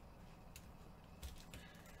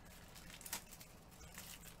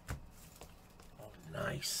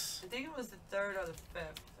 Nice. I think it was the 3rd or the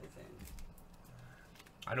 5th, I think.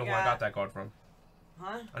 I know who I got that card from.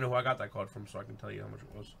 Huh? I know who I got that card from, so I can tell you how much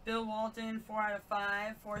it was. Bill Walton, 4 out of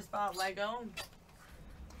 5. 4-spot Lego.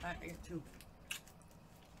 I get 2.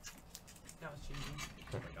 That was cheesy.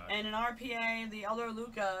 Oh my God. And an RPA, the other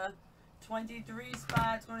Luka. 23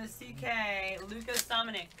 spots going to CK. Luka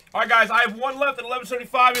Samanic. All right, guys. I have one left at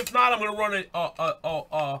 11.75. If not, I'm going to run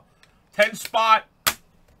a 10-spot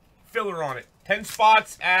filler on it. 10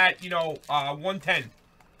 spots at, 110.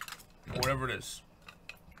 Or whatever it is.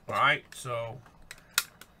 Alright, so.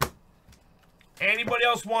 Anybody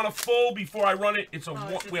else want a full before I run it?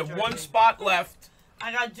 We have one spot left.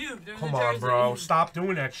 I got duped. Come on, bro. Stop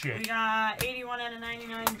doing that shit. We got 81 out of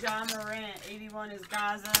 99, John Morant. 81 is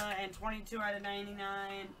Gaza. And 22 out of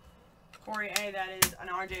 99, Corey A. That is an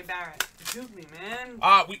RJ Barrett. Dupe me, man.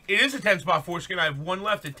 It is a 10-spot foreskin. I have one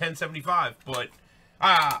left at 10.75, but...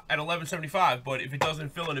 at 11.75, but if it doesn't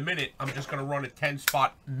fill in a minute, I'm just gonna run a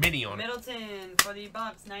 10-spot mini on it. Middleton for the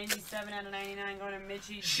Bucks, 97 out of 99, going to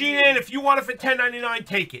Mitchie. Sheenan, if you want it for 10.99,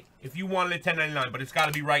 take it. If you want it at 10.99, but it's got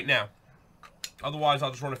to be right now. Otherwise, I'll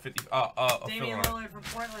just run a 50. Damian Lillard for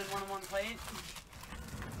Portland, 1-on-1 plate.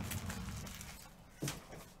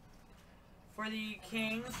 For the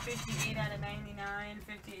Kings, 58 out of 99,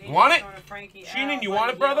 58. You want it? Going to Frankie Sheenan, L. you want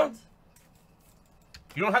it, brother?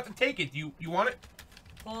 You don't have to take it. You want it?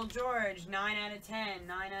 Paul George, 9 out of 10.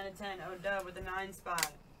 9 out of 10. O-Dub with the 9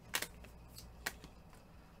 spot.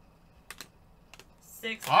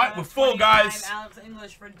 6 All right, we're full, guys. Alex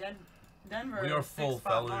English for Denver. We are full,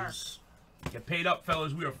 fellas. Get paid up,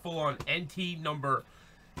 fellas. We are full on NT number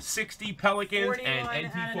 60 Pelicans and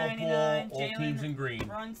NT football, all teams in green.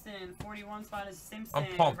 Brunson, 41 spot is Simpson. I'm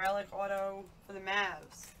pumped. Relic auto for the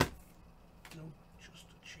Mavs. No, just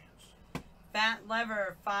a chance. Fat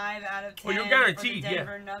Lever, 5 out of 10. Oh, you're guaranteed, for the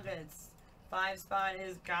Denver Nuggets. 5 spot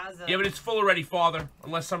is Gaza. Yeah, but it's full already, Father.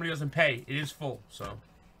 Unless somebody doesn't pay. It is full, so.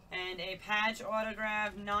 And a patch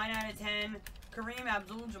autograph, 9 out of 10. Kareem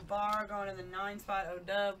Abdul-Jabbar going to the 9 spot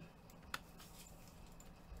O-Dub.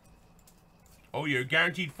 Oh, you're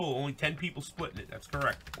guaranteed full. Only 10 people splitting it. That's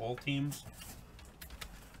correct. All teams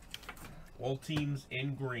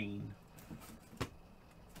in green.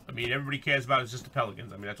 I mean, everybody cares about is just the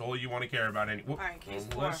Pelicans. I mean, that's all you want to care about. All right, case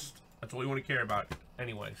 4. That's all you want to care about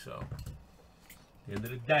anyway, so. At the end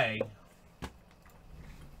of the day.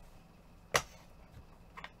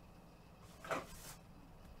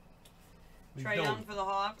 Trae Young for the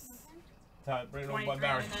Hawks. Bring it on by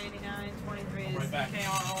Barry. 99, 23 is right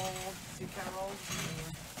Carroll. 2 Carroll.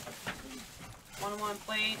 1-on-1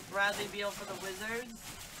 plate. Bradley Beal for the Wizards.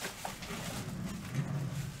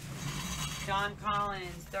 John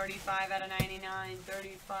Collins, 35 out of 99.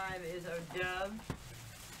 35 is O-Dub.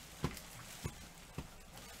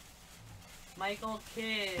 Michael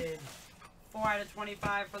Kidd, 4 out of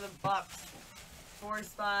 25 for the Bucks. 4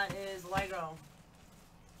 spot is Lego.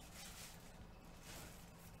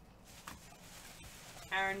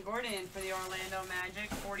 Aaron Gordon for the Orlando Magic,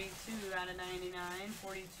 42 out of 99.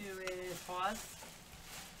 42 is Foss.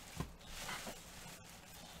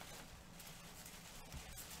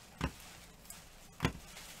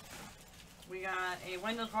 We got a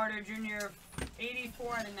Wendell Carter Jr.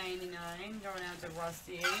 84 out of 99, going out to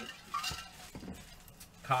Rusty 8.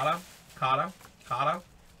 Kata.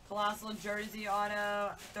 Colossal Jersey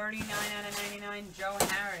Auto, 39 out of 99, Joe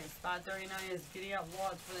Harris. Spot 39 is Giddy Up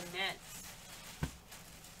Waltz for the Nets.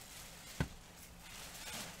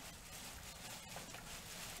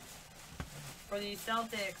 For the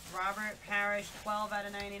Celtics, Robert Parrish, 12 out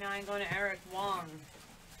of 99, going to Eric Wong.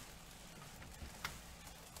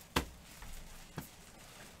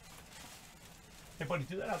 Hey, buddy,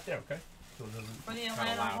 do that out there, okay? So it doesn't For the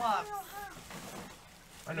Atlanta Hawks,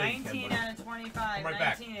 I know 19 out of 25. Right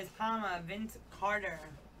 19 is Hama, Vince Carter.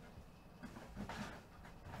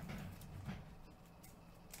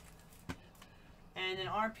 And an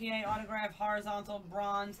RPA autograph horizontal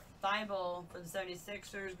bronze Thibault for the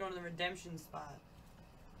 76ers, going to the redemption spot.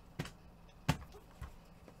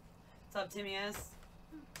 What's up, Timmy S?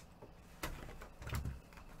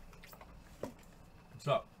 What's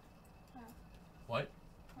up? What?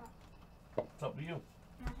 What's up with you?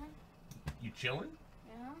 You chilling?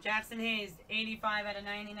 Jackson Hayes, 85 out of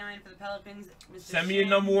 99 for the Pelicans. Mr. Send me a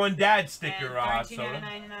 #1 dad sticker, and 13 Soda. out of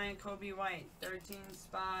 99, Kobe White. 13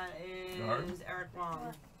 spot is Eric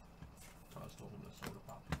Wong. I was told him the soda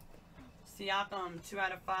pop. Siakam, 2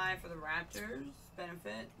 out of 5 for the Raptors.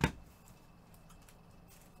 Benefit.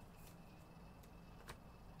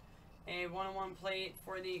 A 1-on-1 plate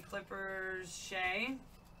for the Clippers, Shea.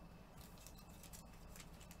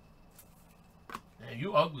 Man,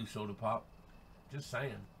 you ugly, soda pop. Just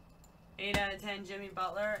saying. 8 out of 10, Jimmy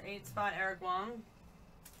Butler. 8 spot, Eric Wong.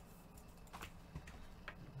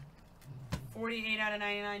 48 out of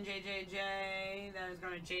 99, JJJ. That is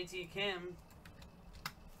going to JT Kim.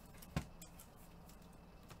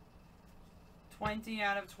 20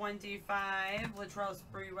 out of 25, Latrell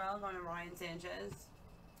Sprewell, going to Ryan Sanchez.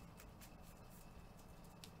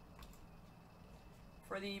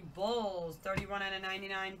 For the Bulls, 31 out of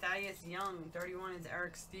 99, Thaddeus Young. 31 is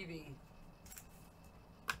Eric Stevie.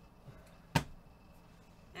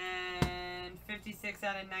 And 56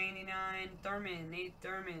 out of 99, Thurman, Nate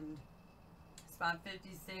Thurmond. Spot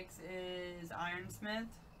 56 is Iron Smith.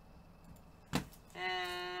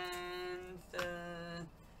 And the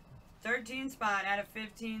 13 spot out of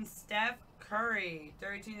 15, Steph Curry.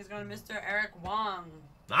 13 is going to Mr. Eric Wong.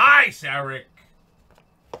 Nice, Eric.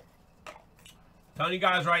 Telling you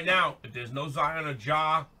guys right now, if there's no Zion or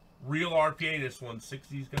Ja, real RPA, this one,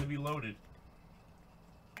 60 is going to be loaded.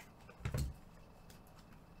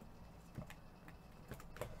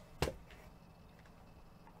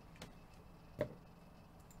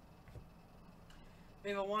 We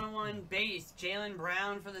have a 1-on-1 base, Jaylen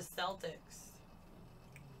Brown for the Celtics.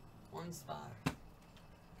 1 spot.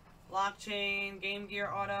 Blockchain, Game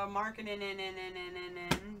Gear Auto, marketing in.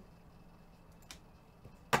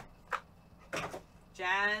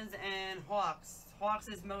 Jazz and Hawks. Hawks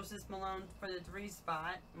is Moses Malone for the 3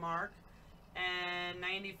 spot, Mark. And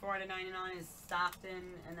 94 out of 99 is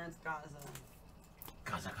Stockton, and that's Gaza.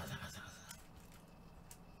 Gaza.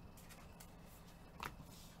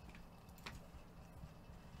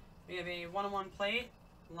 We have a 1-on-1 plate,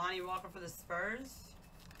 Lonnie Walker for the Spurs.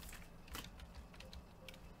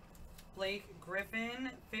 Blake Griffin,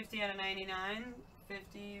 50 out of 99.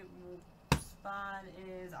 50 spot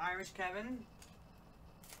is Irish Kevin.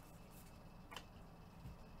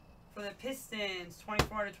 For the Pistons,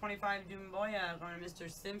 24 to 25, Doumbouya, going to Mr.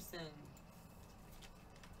 Simpson.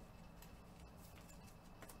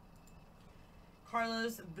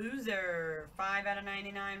 Carlos Boozer, 5 out of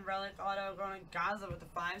 99, Relic Auto, going to Gaza with the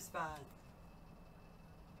 5 spot.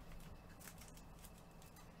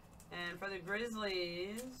 And for the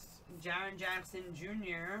Grizzlies, Jaren Jackson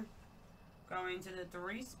Jr., going to the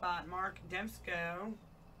 3 spot, Mark Demsko.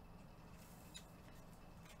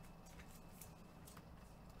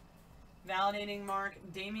 Validating mark,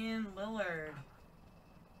 Damian Lillard.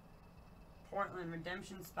 Portland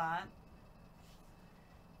redemption spot.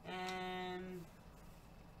 And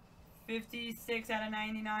 56 out of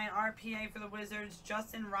 99 RPA for the Wizards.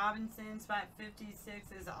 Justin Robinson, spot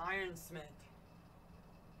 56 is Iron Smith.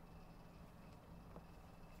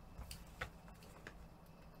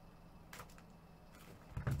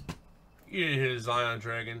 You didn't hit a Zion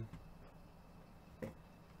Dragon.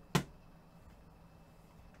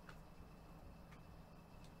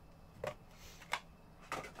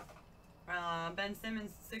 Ben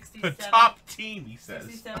Simmons, 67. The top team, he says.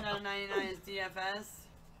 67 out of 99 is DFS.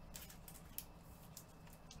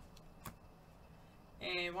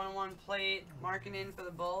 1-on-1 plate, marking in for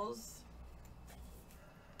the Bulls.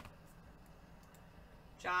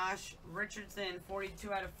 Josh Richardson,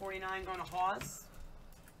 42 out of 49, going to Haas.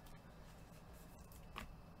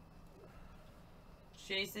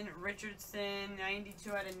 Jason Richardson,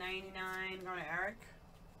 92 out of 99, going to Eric.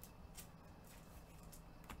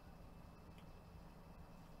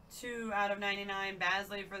 2 out of 99,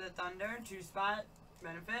 Basley for the Thunder, 2-spot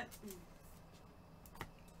benefit.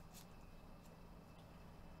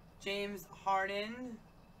 James Harden,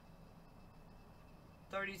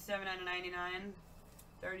 37 out of 99.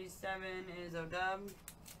 37 is O'Dub.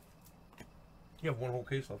 You have one whole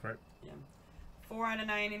case left, right? Yeah. 4 out of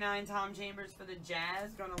 99, Tom Chambers for the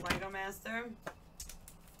Jazz, going to Lego Master.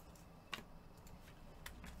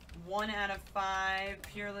 1 out of 5,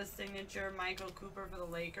 Peerless Signature, Michael Cooper for the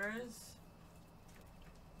Lakers.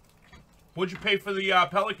 What'd you pay for the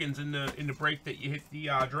Pelicans in the break that you hit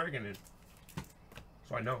the Dragon in?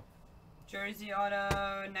 So I know. Jersey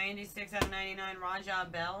Auto, 96 out of 99, Raja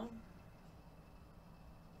Bell.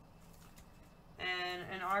 And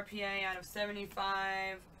an RPA out of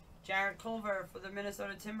 75, Jared Culver for the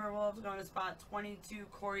Minnesota Timberwolves, going to spot 22,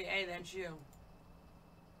 Corey A. That's you.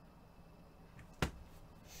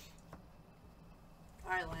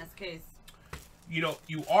 Alright, last case. You know,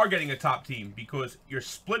 you are getting a top team because you're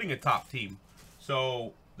splitting a top team.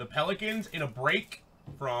 So, the Pelicans in a break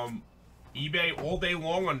from eBay all day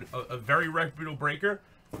long on a very reputable breaker,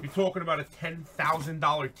 you're talking about a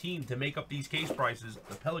 $10,000 team to make up these case prices.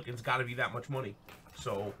 The Pelicans got to be that much money.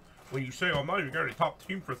 So, when you say, oh, I'm not even getting a top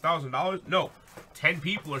team for $1,000, no. 10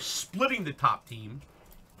 people are splitting the top team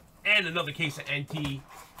and another case of NT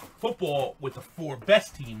football with the 4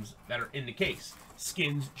 best teams that are in the case.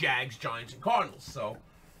 Skins, Jags, Giants, and Cardinals. So,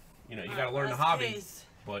 you know, you got to learn the hobby. Case.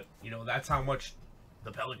 But, you know, that's how much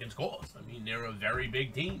the Pelicans cost. I mean, they're a very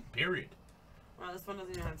big team, period. Well, this one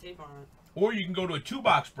doesn't even have tape on it. Or you can go to a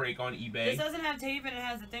 2-box break on eBay. This doesn't have tape and it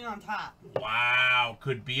has the thing on top. Wow,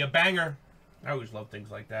 could be a banger. I always love things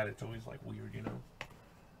like that. It's always, like, weird, you know.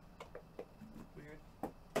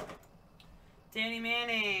 Weird. Danny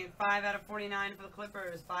Manning, 5 out of 49 for the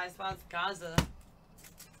Clippers. 5 spots, Gaza.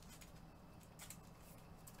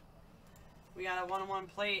 We got a 1-on-1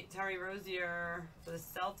 plate, Terry Rozier for the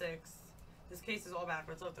Celtics. This case is all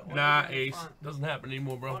backwards. Look, the autos Nah, are in Ace. front. Doesn't happen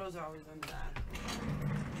anymore, bro. Autos are always under that.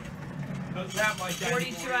 Doesn't happen like that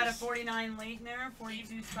 42 anymore, out Ace. of 49 Leitner.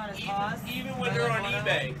 42 spot is Haas. Even when they're on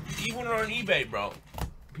eBay. Even when they're on eBay, bro.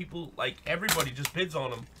 People, like, everybody just bids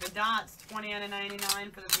on them. The Dots, 20 out of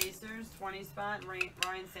 99 for the Pacers. 20 spot,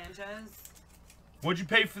 Ryan Sanchez. What'd you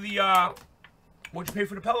pay for the,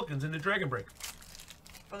 Pelicans in the Dragon Break?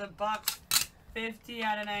 For the Bucks, 50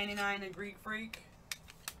 out of 99, the Greek Freak.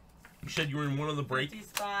 You said you were in one of the break. 50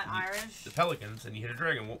 spot, Irish. The Pelicans, and you hit a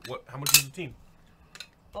Dragon. How much was the team?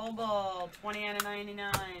 Bobo, 20 out of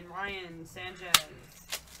 99, Ryan Sanchez.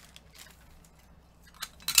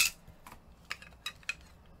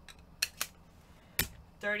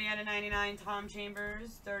 $30 out of 99, Tom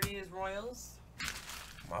Chambers. 30 is Royals.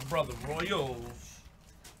 My brother, Royals.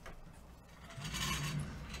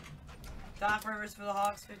 Doc Rivers for the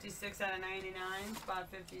Hawks, 56 out of 99. Spot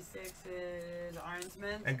 56 is Iron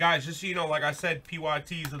Smith. And guys, just so you know, like I said,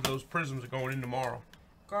 PYTs of those prisms are going in tomorrow.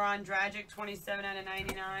 Goran Dragic, 27 out of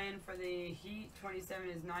 99 for the Heat. 27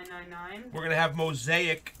 is 999. We're going to have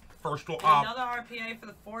Mosaic first And off. another RPA for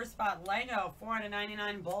the 4-spot Lego. 4 out of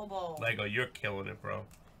 99 Bobo. Lego, you're killing it, bro.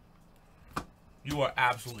 You are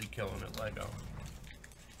absolutely killing it, Lego.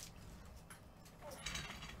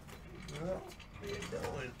 What are you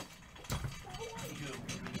doing?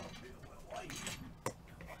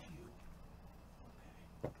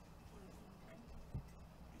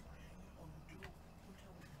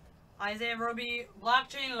 Isaiah Roby,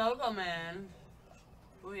 blockchain logo, man.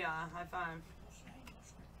 Booyah, high five.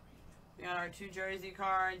 We got our 2 jersey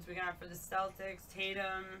cards. We got for the Celtics,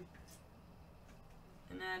 Tatum.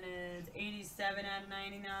 And that is 87 out of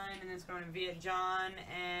 99. And it's going to Via John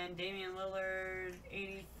and Damian Lillard,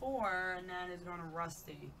 84. And that is going to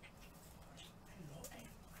Rusty.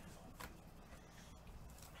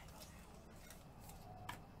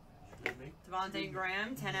 Devontae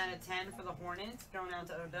Graham, 10 out of 10 for the Hornets, going out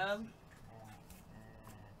to O'Dub.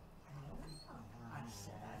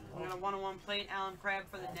 We got a 1-on-1 plate, Alan Crabb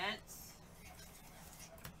for the Nets.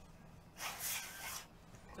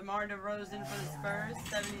 DeMar DeRozan for the Spurs,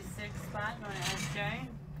 76 spot, going to SJ.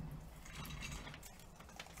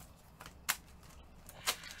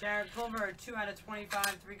 Jared Culver, 2 out of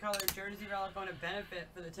 25, 3-color jersey relic, going to benefit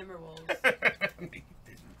for the Timberwolves.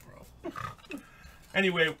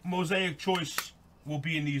 Anyway, Mosaic choice will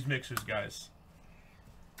be in these mixers, guys.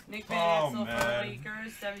 Nick Van Exel for the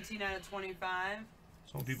Lakers, 17 out of 25.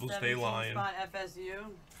 Some people stay lying. Spot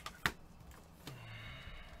FSU.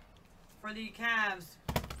 For the Cavs,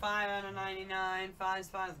 5 out of 99. 5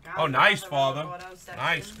 spots. Oh, nice, Father.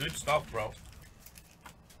 Nice. Good stuff, bro.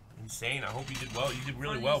 Insane. I hope you did well. You did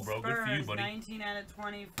really well, bro. Good for you, buddy. 19 out of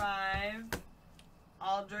 25.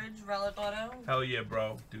 Aldridge, Relic Auto. Hell yeah,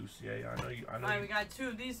 bro. Deuce. Yeah, I know you. I know. Alright, we got 2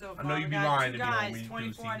 of these so far. I know you'd be lying to me on me,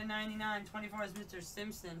 24 out of 99. 24 is Mr.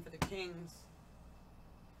 Simpson for the Kings.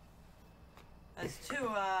 That's two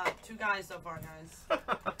guys so far, guys.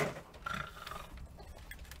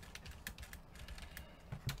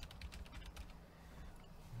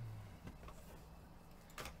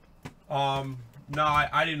 No,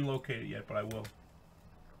 I didn't locate it yet, but I will.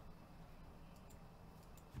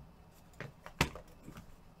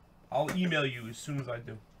 I'll email you as soon as I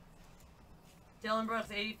do. Dylan Brooks,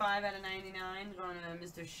 85 out of 99, going to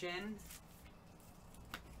Mr. Shin.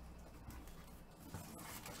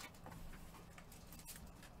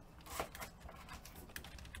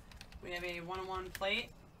 We have a 1-on-1 plate.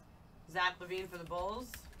 Zach LaVine for the Bulls.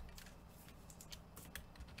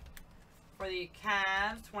 For the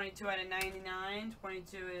Cavs, 22 out of 99.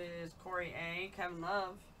 22 is Corey A. Kevin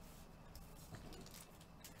Love.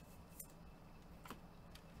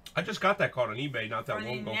 I just got that card on eBay not that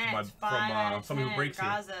long ago from somebody who breaks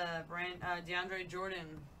Gaza, DeAndre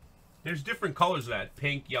Jordan. There's different colors of that.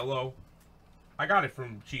 Pink, yellow. I got it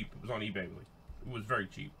from cheap. It was on eBay. It was very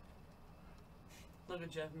cheap. Look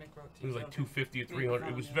at Jeff Mick. It was like $250 or $300.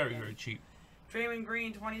 It was very, very cheap. Draymond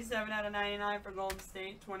Green, 27 out of 99 for Golden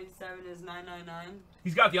State. 27 is $9.99.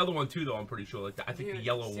 He's got the other one too, though. I'm pretty sure. Like I think the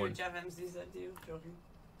yellow one. Jeff MC said to you, joking.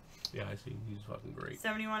 Yeah, I see. He's fucking great.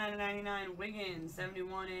 71 out of 99, Wiggins.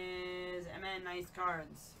 71 is MN, nice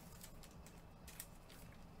cards.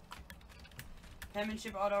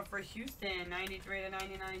 Penmanship auto for Houston. 93 out of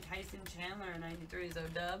 99, Tyson Chandler. 93 is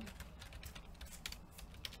O-Dub.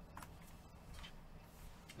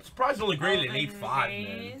 Surprised only graded an 8.5,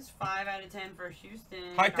 man. 5 out of 10 for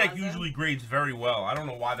Houston. High Tech usually grades very well. I don't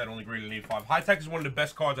know why that only graded an 8.5. High Tech is one of the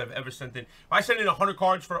best cards I've ever sent in. If I send in 100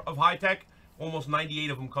 cards of High Tech, almost 98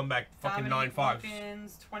 of them come back fucking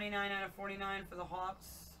 9.5s. 29 out of 49 for the Hawks.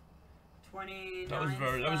 29. That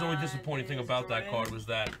was the only disappointing thing about that card was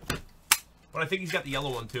that. But I think he's got the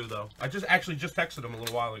yellow one too, though. I just texted him a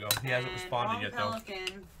little while ago. He hasn't responded yet, though.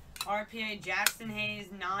 RPA Jackson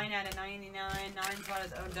Hayes, 9 out of 99. 9 spot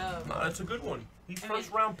is O-Dub. No, that's a good one. He's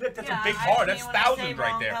first round pick. That's a big card. That's thousands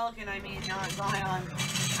right there. Pelican, I mean not Zion.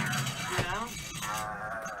 You know?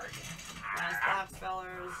 Last box,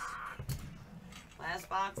 fellers. Last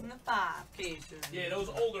box in the 5 cases. Yeah, those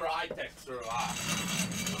older High Techs are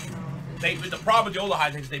the problem with the older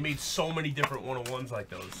High Techs, they made so many different 101s like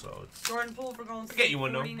those, so it's... Jordan Poole for Golden State, get you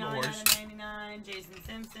one, though. 49 No worries. out of 99. Jason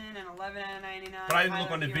Simpson, and 11 out of 99. But I didn't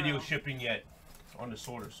look on the video shipping yet on the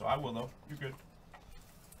sorter, so I will, though. You're good.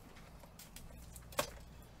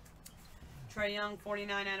 Trae Young,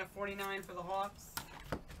 49 out of 49 for the Hawks.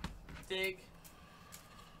 Dig.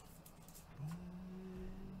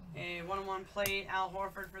 A 1-on-1 plate, Al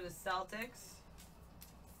Horford for the Celtics.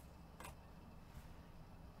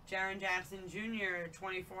 Jaren Jackson Jr.,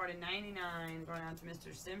 24 to 99, going out to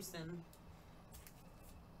Mr. Simpson.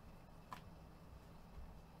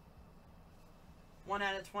 One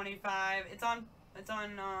out of 25. It's on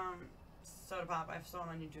Soda Pop. I saw it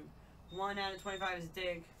on YouTube. 1 out of 25 is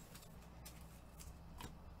Dig.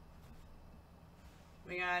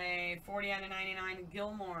 We got a 40 out of 99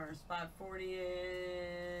 Gilmore. Spot 40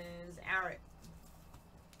 is Eric.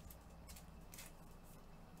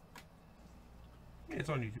 Yeah, it's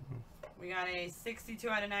on YouTube. We got a 62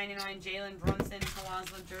 out of 99 Jalen Brunson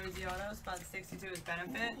Colossal Jersey Auto. Spot 62 is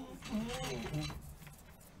Benefit.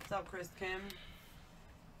 What's up, Chris Kim?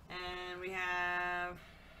 And we have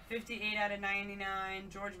 58 out of 99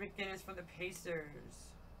 George McGinnis for the Pacers.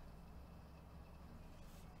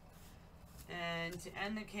 And to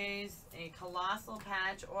end the case, a Colossal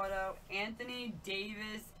Patch Auto, Anthony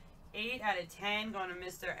Davis, 8 out of 10, going to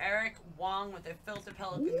Mr. Eric Wong with a Filter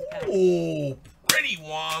Pelicans patch. Oh, pretty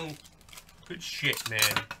Wong. Good shit, man.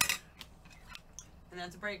 And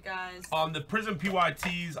that's a break, guys. The Prism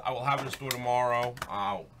PYTs, I will have in the store tomorrow.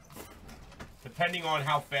 Depending on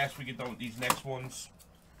how fast we get done with these next ones.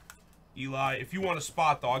 Eli, if you want a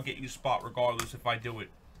spot, though, I'll get you a spot regardless if I do it.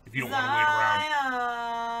 If you don't want to wait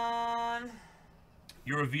around.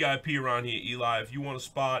 You're a VIP around here, Eli. If you want a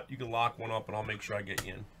spot, you can lock one up, and I'll make sure I get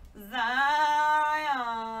you in. Zion.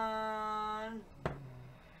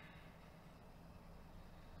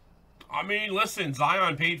 I mean, listen,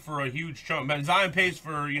 Zion paid for a huge chunk. Man, Zion pays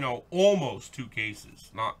for, you know, almost 2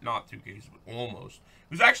 cases. Not 2 cases, but almost.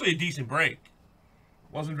 It was actually a decent break.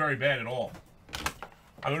 Wasn't very bad at all.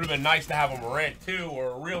 I mean, it would have been nice to have a Morant, too,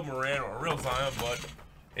 or a real Morant, or a real Zion, but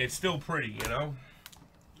it's still pretty, you know?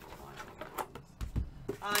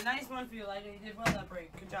 Nice one for you, Lighter. You did well that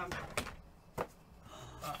break. Good job. No,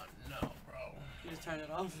 bro. You just turned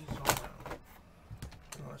it off.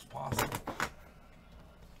 No, it's possible.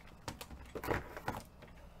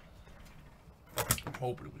 I'm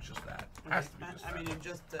hoping it was just that. It has to be just that. I mean, you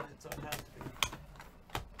just did it, so it has to be.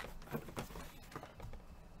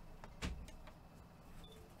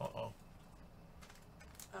 Uh-oh.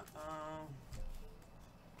 Uh-oh.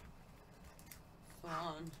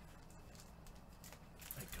 On.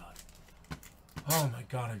 Thank God. Oh my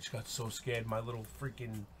God, I just got so scared. My little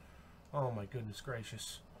freaking... Oh my goodness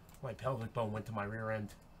gracious. My pelvic bone went to my rear end.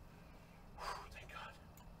 Whew, thank God.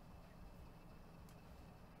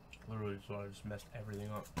 Literally, so I just messed everything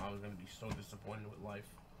up. I was going to be so disappointed with life.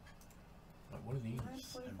 Like, what are these?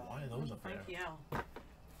 And why are those up there? Frankie L.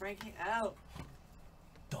 Frankie L.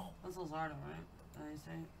 Dumb. That's Lizardo, right? Did I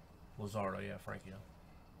say it? Lizardo, yeah, Frankie L.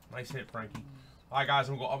 Nice hit, Frankie. All right, guys,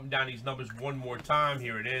 I'm going to go up and down these numbers one more time.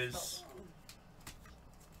 Here it is.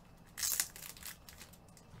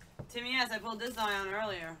 Timmy, yes, I pulled this Zion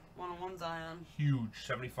earlier. 1-on-1 Zion. Huge.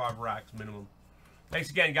 75 racks minimum. Thanks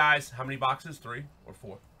again, guys. How many boxes? 3 or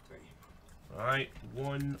 4? 3. All right.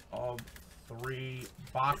 1 of 3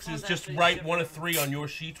 boxes. Just write 1 of 3 on your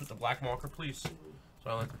sheets with the black marker, please. So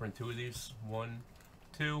I like to print 2 of these. 1,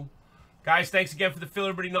 2. Guys, thanks again for the fill.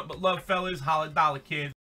 Everybody, nothing but love, fellas. Holla dollar, kid.